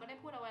3ก็ได้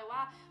พูดเอาไว้ว่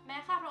าแม้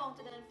ข้าพระองค์จ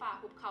ะเดินฝ่า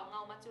หุบเขาเง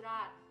ามัจจุร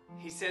าช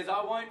he says,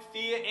 I won't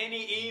fear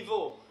any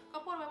evil. ก็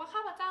พูดไว้ว่าข้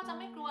าพเจ้าจะ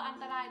ไม่กลัวอัน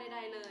ตรายใด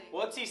ๆเลย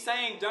What's he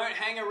saying? Don't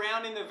hang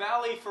around in the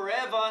valley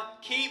forever.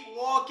 Keep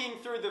walking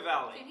through the สิ่ง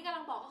valley. ที่กำ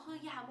ลังบอกก็คือ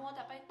อย่ามัวแ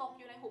ต่ไปตกอ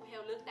ยู่ในหุบเห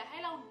วลึกแต่ให้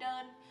เราเดิ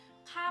น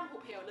ข้ามหุ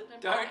บเหวลึกนั้น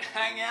ไป Don't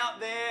hang out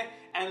there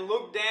and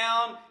look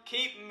down.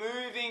 Keep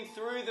moving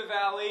through the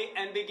valley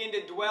and begin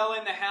to dwell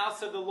in the house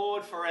of the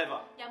Lord forever.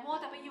 อย่ามัว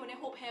แต่ไปอยู่ใน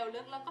หุบเหว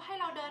ลึกแล้วก็ให้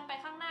เราเดินไป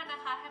ข้างหน้านะ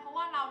คะเพราะ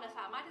ว่าเราเนี่ย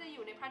สามารถที่จะอ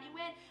ยู่ในพระนิเว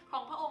ศขอ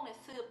งพระองค์เนี่ย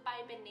สืบไป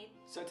เป็นนิจ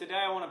So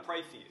today I want to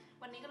pray for you.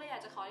 วันนี้ก็เลยอยา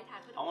กจะขออธิษฐาน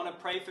เพื่อทุ I กค want น to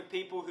pray for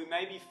people who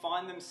maybe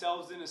find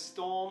themselves in a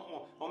storm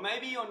or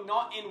maybe you're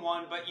not in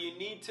one but you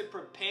need to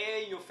prepare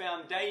your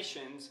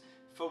foundations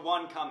for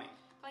one coming.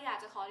 ก็อยาก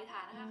จะขออธิษฐ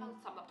านนะคะ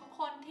สำหรับทุก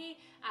คนที่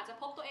อาจจะ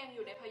พบตัวเองอ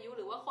ยู่ในพายุ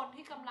หรือว่าคน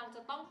ที่กำลังจ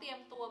ะต้องเตรียม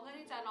ตัวเพื่อ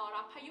ที่จะรอ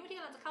รับพายุที่ก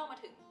ำลังจะเข้ามา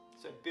ถึง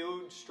So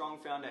build strong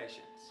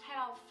foundations. ให้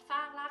เราสร้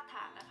างรากฐ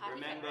านนะคะ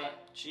ที่แข็งแรง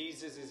Remember,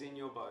 Jesus is in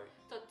your boat.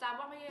 จดจำ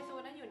ว่าพระเยซู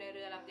นั้นอยู่ในเ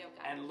รือลำเดียวกั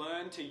น And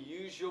learn to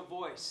use your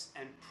voice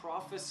and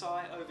prophesy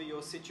over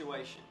your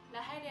situation. แล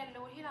ะให้เรียน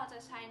รู้ที่เราจะ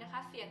ใช้นะคะ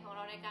เสียงของเร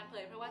าในการเผ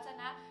ยพระวจ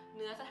นะเห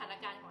นือสถาน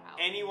การณ์ของเรา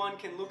Anyone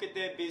can look at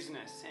their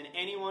business and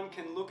anyone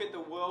can look at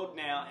the world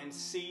now and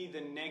see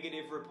the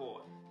negative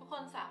report. ทุกค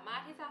นสามาร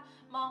ถที่จะ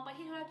มองไป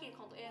ที่ธุรกิจข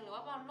องตัวเองหรือว่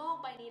าบนโลก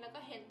ใบนี้แล้วก็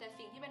เห็นแต่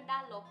สิ่งที่เป็นด้า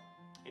นลบ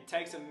It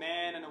takes a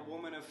man and a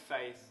woman of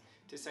faith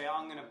to say,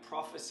 I'm going to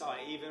prophesy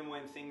even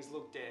when things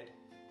look dead.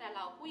 แต่เร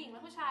าผู้หญิงแล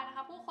ะผู้ชายนะค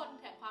ะผู้คน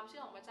แห่งความเชื่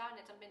อของพระเจ้าเ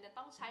นี่ยจำเป็นจะ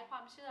ต้องใช้ควา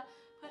มเชื่อ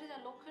เพื่อที่จะ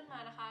ลุกขึ้นมา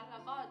นะคะแล้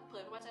วก็เผ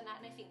ยพระวจนะ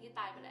ในสิ่งที่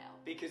ตายไปแล้ว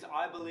Because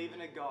I believe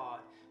in a God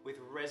with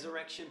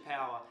resurrection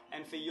power.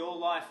 And for your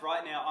life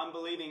right now, I'm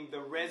believing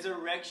the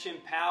resurrection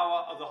power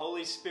of the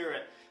Holy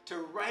Spirit to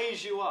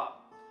raise you up.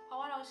 เพรา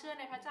ะว่าเราเชื่อ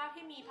ในพระเจ้า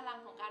ที่มีพลัง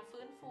ของการ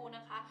ฟื้นฟูน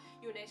ะคะ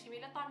อยู่ในชีวิต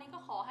และตอนนี้ก็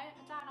ขอให้พ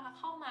ระเจ้านะคะ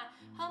เข้ามา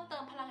เพิ่มเติ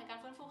มพลังแห่งการ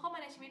ฟื้นฟูเข้ามา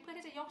ในชีวิตเพื่อ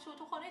ที่จะยกชู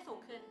ทุกคนให้สูง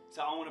ขึ้น So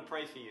I want to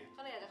pray for you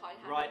ก็เลยอยากจะขออธิ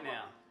ษฐาน right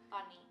now. ตอ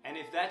นนี้ And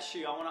if that's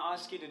you, I want to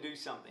ask you to do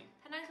something.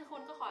 ถ้านั่นคือคุ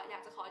ณก็อยา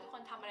กจะขอให้ทุกค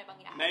นทำอะไรบาง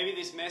อย่าง Maybe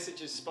this message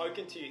has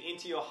spoken to you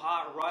into your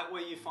heart right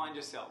where you find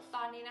yourself. ต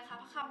อนนี้นะคะ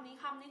คำ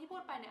นี้ที่พู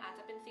ดไปเนี่ยอาจจ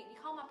ะเป็นสิ่งที่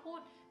เข้ามาพู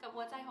ดกับ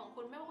หัวใจของ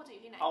คุณไม่ว่าคุณจะอ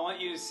ยู่ที่ไหน I want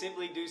you to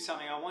simply do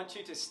something. I want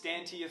you to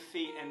stand to your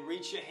feet and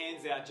reach your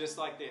hands out just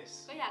like this.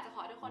 ก็อยากจะข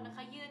อทุกคนนะค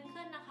ะยืน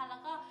ขึ้นนะคะแล้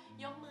วก็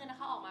ยกมือนะ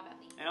คะออกมาแบบ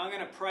นี้ And I'm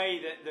going to pray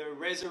that the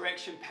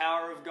resurrection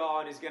power of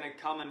God is going to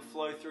come and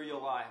flow through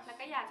your life. แล้ว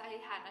ก็อยากจะอธิ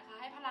ษฐานนะคะ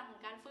ให้พลังของ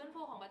การฟื้น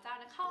ฟูของพระเจ้า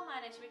เข้ามา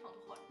ในชีวิตของ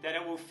ทุกคน That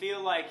it will feel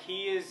like He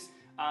is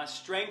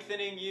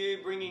strengthening you,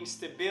 bringing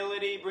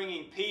stability,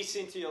 bringing peace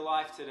into your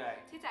life today.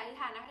 ที่จะอธิษ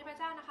ฐานนะคะที่พระ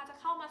เจ้านะคะจะ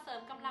เข้ามาเสริ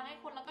มกำลังให้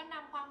คุณแล้วก็น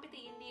ำความปิติ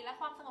ยินดีและ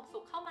ความสงบสุ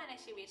ขเข้ามาใน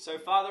ชีวิต So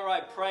Father, I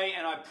pray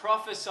and I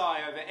prophesy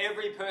over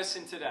every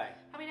person today.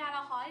 พระบิดาเร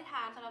าขออธิษฐ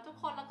านสำหรับทุก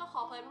คนแล้วก็ข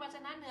อเผยพระวจ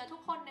นะเหนือทุ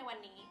กคนในวัน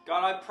นี้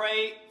God, I pray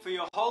for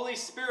your Holy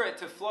Spirit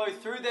to flow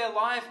through their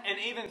life and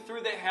even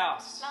through their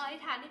house. เราอธิ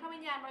ษฐานที่พระวิ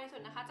ญญาณบริสุท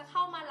ธิ์นะคะจะเข้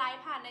ามาไหล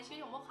ผ่านในชีวิต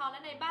ของพวกเขาแล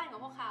ะในบ้านขอ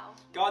งพวกเขา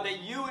God, that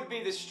you would be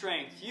the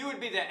strength, you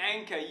would be the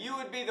anchor, you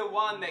would be the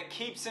one that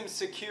keeps them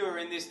secure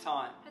in this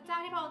time. พระเจ้า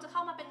ที่พระองค์จะเข้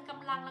ามาเป็นก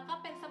ำลังแล้วก็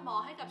เป็นสมอ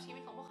ให้กับชีวิ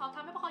ตของพวกเขาท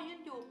ำให้พวกเขายื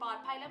นอยู่ปลอด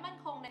ภัยและมั่น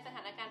คงในสถ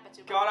านการณ์ปัจจุ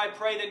บัน God, I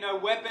pray that no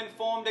weapon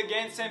formed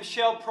against them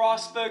shall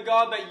prosper,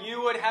 God, but you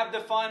would have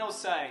the final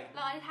say. เร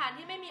าอธิษฐาน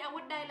ที่ไม่มีอาวุ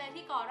ธใดเลย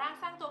ที่ก่อร่าง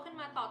สร้างตัวขึ้น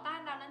มาต่อต้าน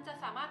เรานั้นจะ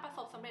สามารถประส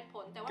บสำเร็จผ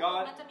ลแต่ว่าพระอ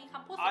งค์นั้นจะมีค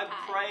ำพูดสุด I ท้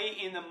าย pray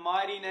in the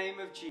mighty name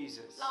of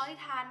Jesus. เราอธิ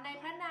ษฐานใน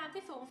พระนาม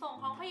ที่สูงส่ง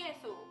ของพระเย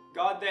ซู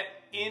God, that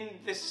in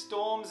the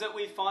storms that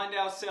we find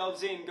ourselves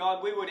in, God,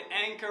 we would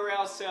anchor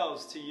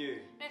ourselves to you.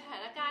 ในสถา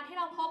นการณ์ที่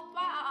เราพบ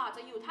ว่าอาจจ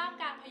ะอยู่ท่าม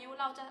กลางพายุ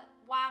เราจะ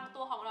วาง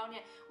ตัวของเราเ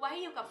นี่ยไว้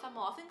อยู่กับสม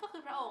อซึ่งก็คื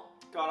อพระองค์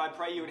God, I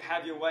pray you would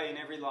have your way in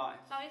every life.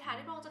 เราอธิษฐาน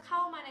ที่พระองค์จะเข้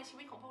ามาในชี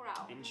วิตของพวกเรา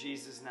In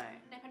Jesus' name.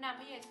 ในพระนาม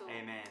พระเยซู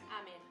Amen. อา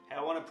เมน Hey,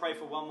 I want to pray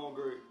for one more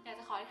group. อยาก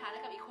จะขออธิษฐานให้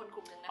กับอีกคนก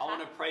ลุ่มหนึ่งนะ I คะ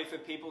want to pray for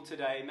people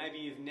today. Maybe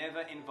you've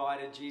never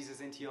invited Jesus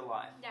into your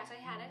life. อยากจะอ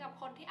ธิษฐานให้กับ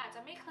คนที่อาจจะ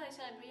ไม่เคยเ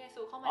ชิญพระเย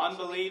ซูเข้ามาใน I'm ชีวิ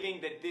ต believing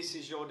that this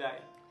is your day.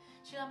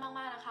 เชื่อมา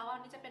กๆนะคะว่าวั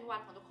นนี้จะเป็นวั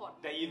นของทุกคน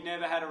That you've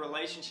never had a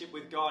relationship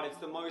with God.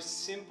 It's the most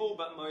simple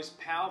but most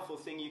powerful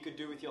thing you could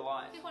do with your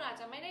life. ที่คุณอาจ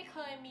จะไม่ได้เค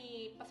ยมี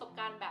ประสบ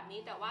การณ์แบบนี้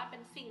แต่ว่าเป็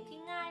นสิ่งที่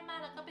ง่ายมาก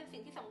และ มันก็เป็นสิ่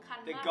งที่สำคัญ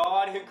The มาก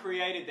God who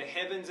created the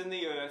heavens and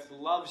the earth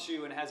loves you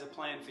and has a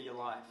plan for your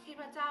life. ที่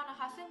พระเจ้านะ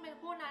คะซึ่งเป็น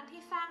ผู้นั้น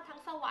ที่สร้างทั้ง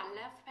สวรรค์แ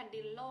ละแผ่น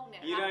ดินโลกเนี่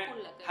ย You รักคุณ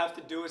เหลือ don't เกิน have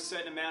to do a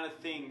certain amount of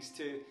things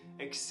to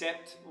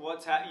accept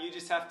what's happening. You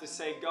just have to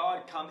say, God,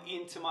 come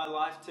into my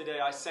life today.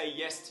 I say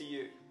yes to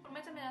you. คุณไ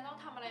ม่จำเป็นต้อง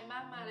ทำอะไรม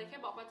ากมายเลยแค่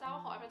บอกพระเจ้าว่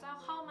าขอให้พระเจ้า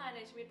เข้ามาใน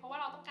ชีวิตเพราะว่า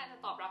เราต้องการจะ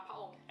ตอบรับพระ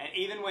องค์ And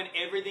even when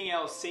everything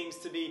else seems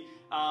to be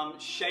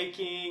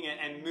shaking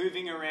and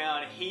moving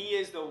around, He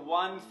is the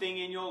one thing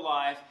in your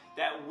life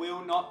that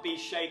will not be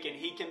shaken.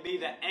 He can be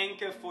the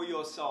anchor for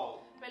your soul.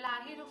 เวลา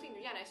ที่ทุกสิ่ง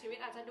ทุกอย่างในชีวิต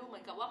อาจจะดูเหมื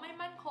อนกับว่าไม่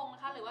มั่นคงน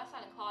ะคะหรือว่า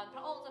สั่นคลอนพ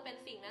ระองค์จะเป็น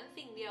สิ่งนั้น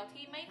สิ่งเดียว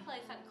ที่ไม่เคย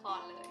สั่นคลอน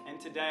เลย And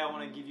today I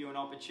want to give you an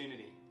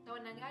opportunity. วั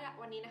น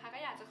นี้นะคะก็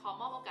อยากจะขอ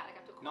มอบโอกาสให้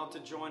กับทุกคน Not to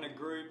join a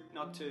group,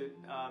 not to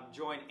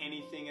join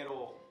anything at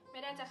all, ไ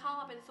ม่ได้จะเข้า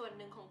มาเป็นส่วน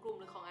หนึ่งของกลุ่ม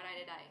หรือของอะไร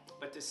ใด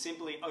but to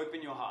simply open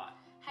your heart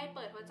ๆให้เ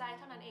ปิดหัวใจเ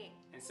ท่านั้นเอง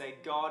and say,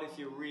 God, if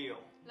you're real,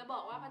 แล้วบ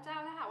อกว่าพระเจ้า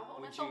ถ้าหากว่าพระอง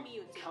ค์ would นั้นทรงมีอ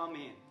ยู่ you จริง come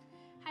in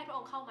ให้พระอ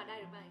งค์เข้ามาได้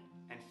หรือไม่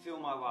and fill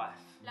my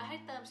life และให้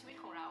เติมชีวิต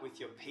ของเรา with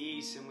your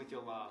peace and with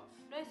your love?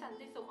 ด้วยสัน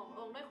ติสุขของพร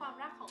ะองค์ด้วยความ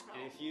รักของพระอ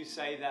And งค์ if you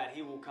say that,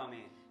 He will come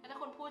in. และถ้า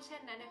คุณพูดเช่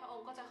นนั้นในพระอง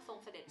ค์ก็จะทรง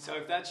เสด็จ So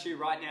if that's you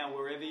right now,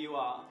 wherever you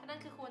are, ถ้านั่น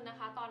คือคุณนะ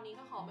คะตอนนี้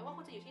ก็ขอไม่ว่า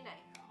คุณจะอยู่ที่ไหน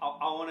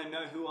I want to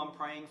know who I'm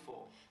praying for.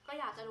 ก็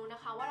อยากจะรู้นะ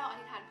คะว่าเราอ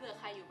ธิษฐานเผื่อ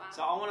ใครอยู่บ้าง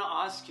So I want to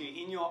ask you,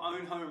 in your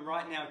own home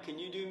right now, can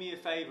you do me a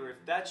favor? If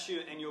that's you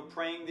and you're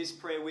praying this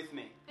prayer with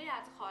me, ก็อยา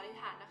กจะขออธิษ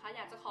ฐานนะคะอ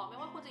ยากจะขอไม่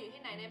ว่าคุณจะอยู่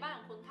ที่ไหนในบ้านข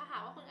องคุณถ้าหา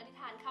กว่าคุณอธิษ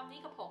ฐานคำนี้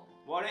กับผม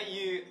why don't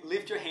you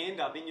lift your hand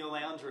up in your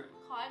lounge room?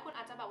 ขอให้คุณอ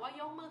าจจะแบบว่า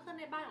ยกมือขึ้น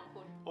ในบ้านของ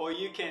คุณ Or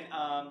you can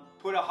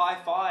put a high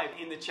five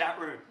in the chat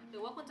room หรื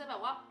อว่าคุณจะแบ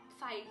บว่า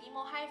ใส่อีโม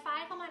ไฮไฟ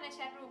เข้ามาในแช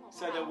ทรูมของ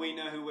so เรา that we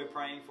know who we're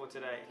praying for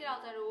today. ที่เรา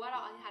จะรู้ว่าเรา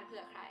อธิษฐานเผื่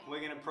อใคร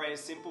We're going to pray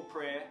a simple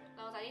prayer เ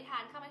ราจะอธิษฐา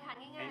นคำอธิษฐาน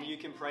ง่าย and you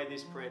can pray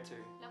this prayer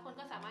too. ๆ แล้วคุณ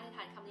ก็สามารถอธิษฐ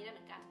านคำนี้ได้เห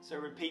มือนกัน So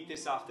repeat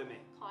this after me.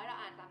 ขอให้เรา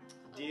อ่านตาม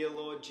Dear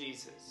Lord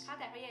Jesus, ข้า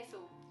แต่พระเยซู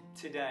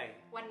today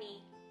วันนี้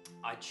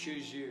I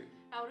choose you.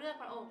 เราเลือก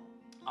พระองค์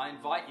I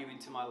invite you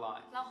into my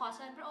life เราขอเ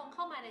ชิญพระองค์เ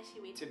ข้ามาในชี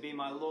วิต to be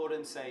my Lord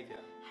and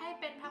Savior. ให้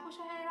เป็นพระผู้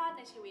ช่วยให้รอดใ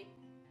นชีวิต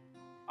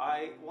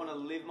I want to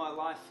live my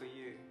life for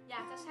you. อย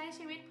ากจะใช้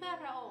ชีวิตเพื่อ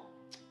พระองค์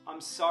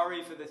I'm sorry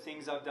for the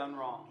things I've done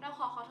wrong. เรา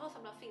ขอโทษส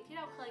ำหรับสิ่งที่เ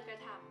ราเคยกระ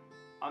ท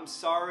ำ I'm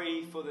sorry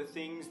for the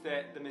things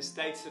the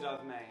mistakes that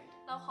I've made.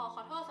 เราข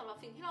อโทษสำหรับ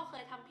สิ่งที่เราเค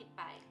ยทำผิดไ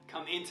ป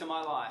Come into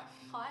my life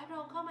ขอให้พระ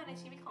องค์เข้ามาใน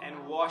ชีวิตของ and เ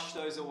รา wash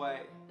those away.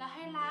 และใ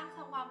ห้ล้างค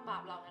วามบา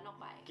ปเหล่านั้นออก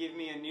ไป Give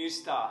me a new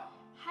start.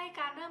 ให้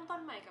การเริ่มต้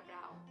นใหม่กับเร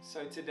า So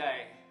today,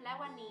 และ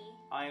วันนี้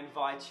I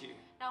invite you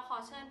เราขอ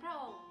เชิญพระ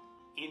องค์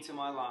into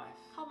my life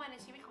เข้ามาใน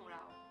ชีวิตของเร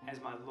า as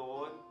my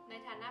Lord ใน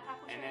ฐานะพระ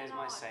ผู้ช่วย and ให้ as ร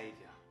อ my ด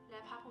Savior. และ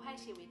พระผู้ให้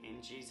ชีวิต In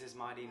Jesus'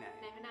 mighty ใน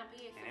name. พระนามพระ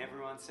เยซู And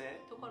everyone said,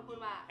 ทุกคนพูด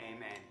ว่า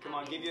Amen. Come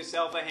on, give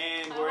yourself a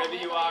hand ขอ wherever ให้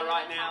you ตัวเอง are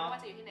right นะคะ now. ว่า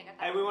จะอยู่ที่ไหนก็ตา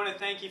ม Hey, we want to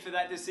thank you for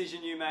that decision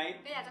you made.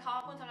 ก็อยากจะขอ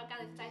บคุณสำหรับการ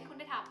ตัดสินใจที่คุณ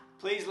ได้ท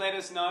Please let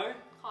us know.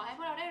 ำขอให้พ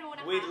วกเราได้รู้น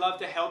ะคะ We'd love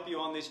to help you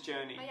on this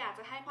journey. ก็อยาก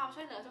จะให้ความ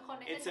ช่วยเหลือทุกคน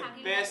ในเส้น It's ทาง the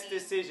ที่เลือก best นี้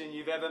decision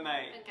you've ever เป็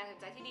made. นการตัดสิน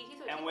ใจที่ดีที่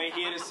สุด And ที่ we're คุณ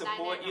here สามารถ to ทำได้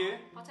support แน่น you. อ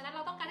นเพราะฉะนั้นเร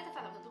าต้องการที่จะส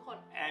นับสนุนทุกคน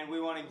And we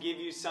want to give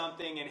you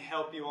something and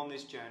help you on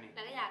this journey. แล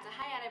ะก็อยากจะใ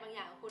ห้อะไรบางอ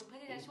ย่างกับคุณเพื่อ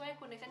ที่จะช่วย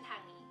คุณในเส้นทา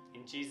งนี้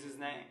In Jesus'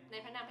 name. ใน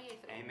พระนามพระเย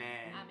ซู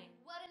Amen. อาเมน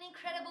What an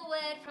incredible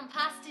word from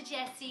Pastor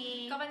Jessie.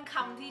 ก็เป็นค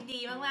ำที่ดี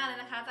มากๆเลย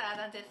นะคะจากอา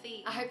จารย์เจสซี่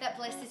I hope that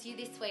blesses you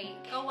this week.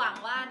 ก็หวัง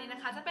ว่านี่นะ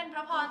คะจะเป็นพร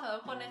ะพรสำหรั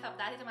บคนในสัป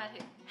ดาห์ที่จะมาถึ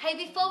ง Hey,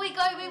 before we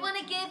go, we want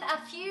to give a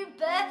few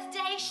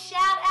birthday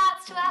shout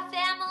outs to our แ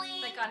ต่ family.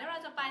 ก่อนที่เรา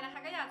จะไปนะคะ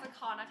ก็อยากจะข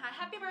อนะคะ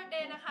Happy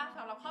Birthday นะคะส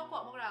ำหรับครอบครัว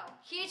พวกเรา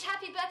Huge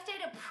happy birthday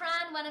to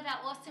Pran, one of our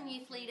awesome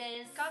youth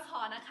leaders. ก็ข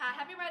อนะคะ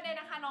Happy Birthday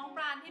นะคะน้องป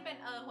ราณที่เป็น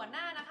หัวห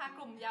น้านะคะก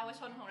ลุ่มเยาว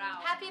ชนของเรา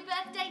Happy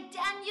birthday,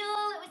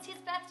 Daniel. It was his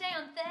birthday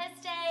on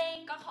Thursday.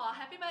 ก็ขอ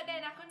Happy Birthday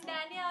นะคุณแด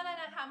เนียลด้วย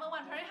นะคะเมื่อวั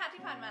นพฤหัส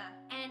ที่ผ่านมา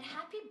And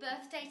happy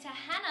birthday to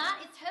Hannah.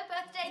 It's her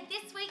birthday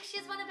this week.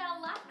 She's one of our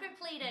life group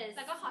leaders. แ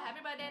ล้วก็ขอ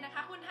Happy Birthday นะค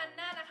ะคุณฮัน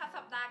น่านะคะ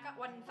สัปดาห์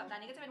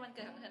นี้ก็จะเป็นวันเ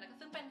กิดของเธอนะคะ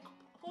ซึ่งเป็น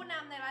ผู้น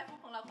ำในไลฟ์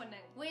ของเราคนห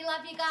นึ่ง We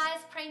love you guys.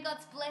 Praying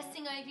God's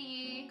blessing over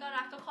you. ก็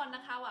รักทุกคนน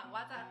ะคะหวัง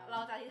ว่าเรา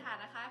จะอธิษฐาน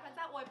นะคะพระเ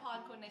จ้าอวยพร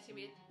คุณในชี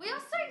วิต We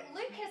also,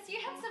 Lucas, you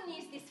had some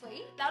news this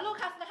week. แล้วลู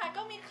คัสนะคะ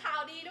ก็มีข่าว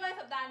ดีด้วย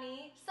สัปดาห์นี้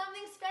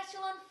Something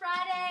special on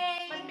Friday.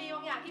 มันมีบ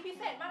างอย่างที่พิ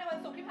เศษมากในวัน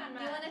ศุกร์ที่ผ่านม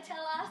า You want to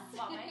tell us?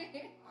 บอกไหม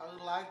I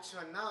would like to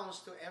announce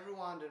to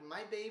everyone that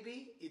my baby,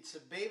 it's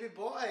a baby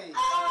boy.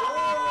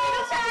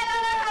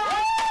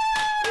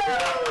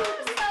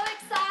 So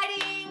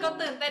exciting. ก็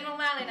ตื่นเต้นม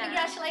ากๆเลยนะ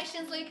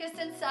Congratulations, Lucas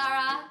and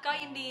Sarah. ก็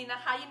ยินดีนะ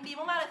คะยินดี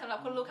มากๆเลยสำหรับ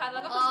คุณลูคัสแ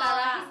ล้วก็คุณซา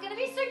ร่า He's going to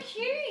be so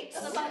cute.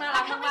 จะต้องน่า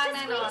รัก I can't มาก wait ๆ to แ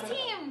น่นอน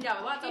squeeze him. อย่าแบ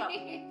บว่าจะแบบ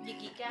หยิ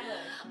กแก้มเล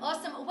ย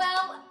Awesome.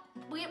 Well,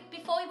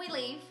 before we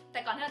leave, แต่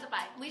ก่อนที่เราจะไป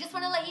we just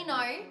want to let you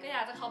know ก็อย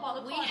ากจะขอบอกทุ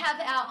กคน we have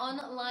our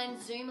online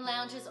Zoom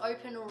lounges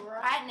open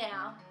right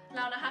now. เ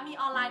รานะคะมี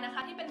ออนไลน์นะค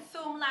ะที่เป็น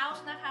Zoom Lounge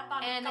นะคะตอน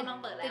นี้ And กำลัง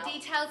เปิดแล้ the ว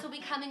details will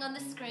be coming on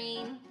the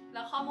screen. แ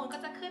ล้วข้อมูลก็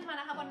จะขึ้นมา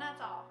นะคะบนหน้า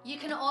จอ You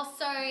can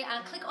also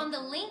click on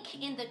the link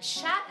in the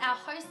chat. Our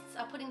hosts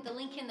are putting the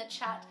link in the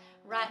chat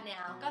right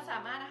now. ก็สา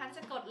มารถนะคะจ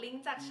ะกดลิง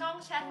ก์จากช่อง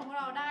แชทของพวก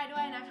เราได้ด้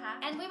วยนะคะ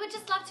And we would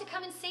just love to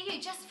come and see you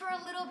just for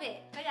a little bit.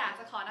 ก็อยาก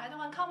จะขอนะคะทุก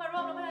คนเข้ามาร่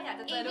วมแล้วก็อยากจะ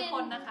จะเจอทุกค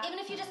นนะคะ Even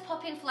if you just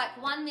pop in for like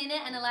 1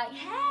 minute and are like,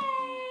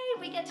 hey,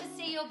 we get to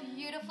see your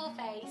beautiful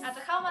face. อาจจ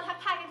ะเข้ามาทัก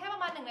ทายกันแค่ปร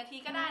ะมาณ1 นาที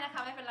ก็ได้นะคะ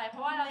ไม่เป็นไรเพร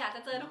าะว่าเราอยากจ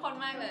ะเจอทุกคน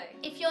มากเลย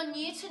If you're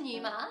new to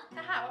Neuma, ถ้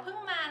าหากว่าเพิ่ง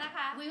มานะค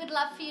ะ we would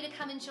love for you to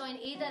come and join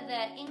either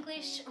the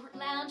English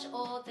lounge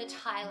or the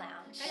Thai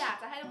lounge. ก็อยาก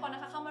จะให้ทุกคนน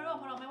ะคะเข้ามาร่วม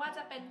พวกเราไม่ว่าจ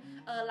ะเป็น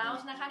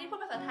lounge นะคะที่พูด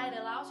ภาษาไทยหรื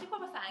อ lounge ที่พู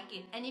ดภาษาอังกฤ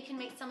ษ And you can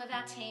meet some of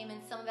our team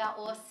and some of our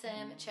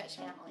awesome church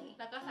family.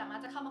 แล้วก็สามารถ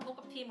จะเข้ามาพบ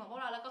กับทีมของพวก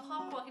เราแล้วก็ครอ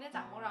บครัวที่ได้จ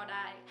ากพวกเราไ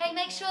ด้ Hey,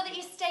 make sure that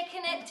you stay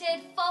connected.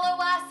 Follow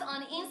us on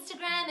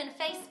Instagram and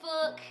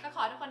Facebook. ก็ข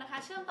อให้ทุกคนนะคะ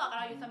เชื่อมต่อกับ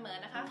เราอยู่เสมอ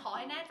นะคะขอใ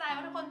ห้แน่ใจว่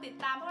าทุกคนติด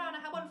ตามพวกเราน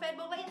ะคะบน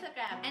Facebook และ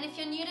Instagram And if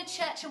you're new to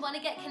church and want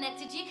to get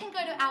connected, you can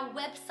go to our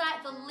website.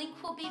 The link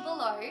will be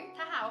below.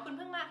 ถ้าหากว่าคุณเ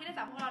พิ่งมาที่ได้จ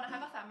ากพวกเรานะคะ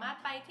ก็สามารถ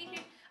ไปที่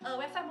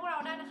เว็บไซต์พวกเรา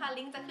ได้นะคะ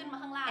ลิงก์จะขึ้นมา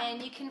ข้างล่าง And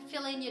you can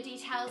fill in your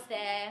details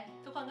there.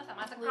 ทุกคนก็สา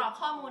มารถจะกรอก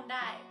ข้อมูลไ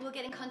ด้ We'll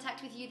get in contact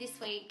with you this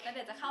week. และเ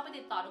ดี๋ยวจะเข้าไป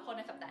ติดต่อทุกคนใ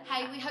นสัปดาห์นี้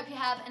Hey, we hope you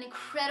have an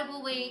incredible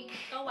week.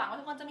 ก็หวังว่า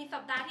ทุกคนจะมีสั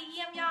ปดาห์ที่เ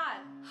ยี่ยมยอด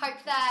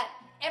Hope that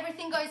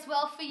everything goes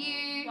well for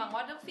หวั you. ง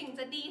ว่าทุกสิ่ง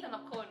จะดีสำหรั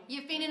บคุณ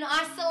You've been in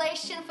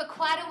isolation for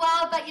quite a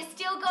while, but you're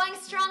still going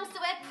strong, so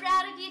we're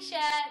proud of you,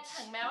 church.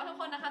 ถึงแม้ว่าทุก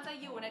คนนะคะจะ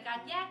อยู่ในการ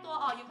แยกตัว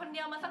ออกอยู่คนเดี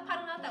ยวมาสักพัก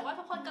นึงแล้วแต่ว่า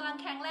ทุกคนกำลัง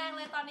แข็งแรงเ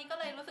ลยตอนนี้ก็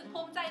เลยรู้สึก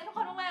ภูมิใจในทุกค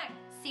นมาก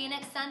See you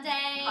next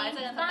Sunday. ๆขอให้เจ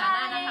อกันสัปดา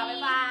ห์หน้านะคะ บ๊า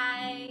ยบา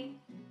ย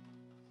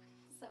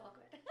So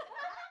awkward.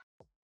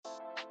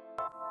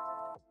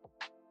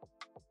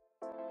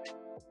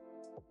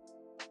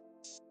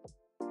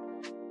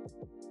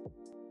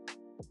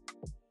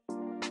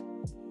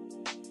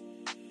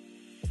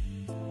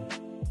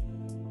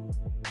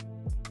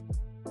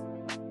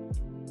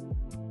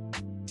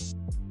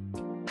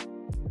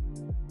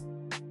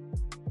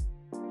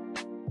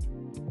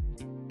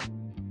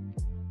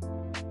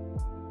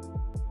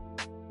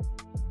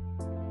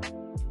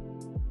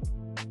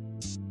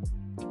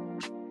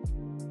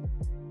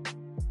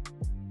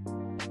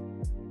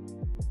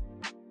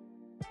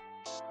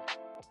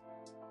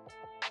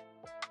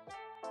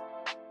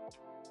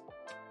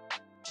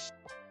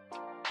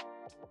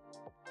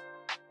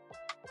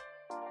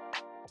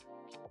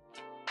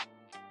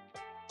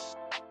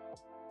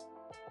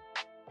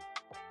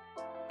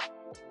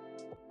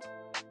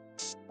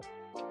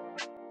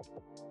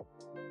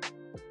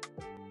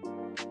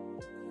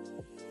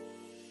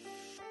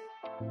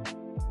 you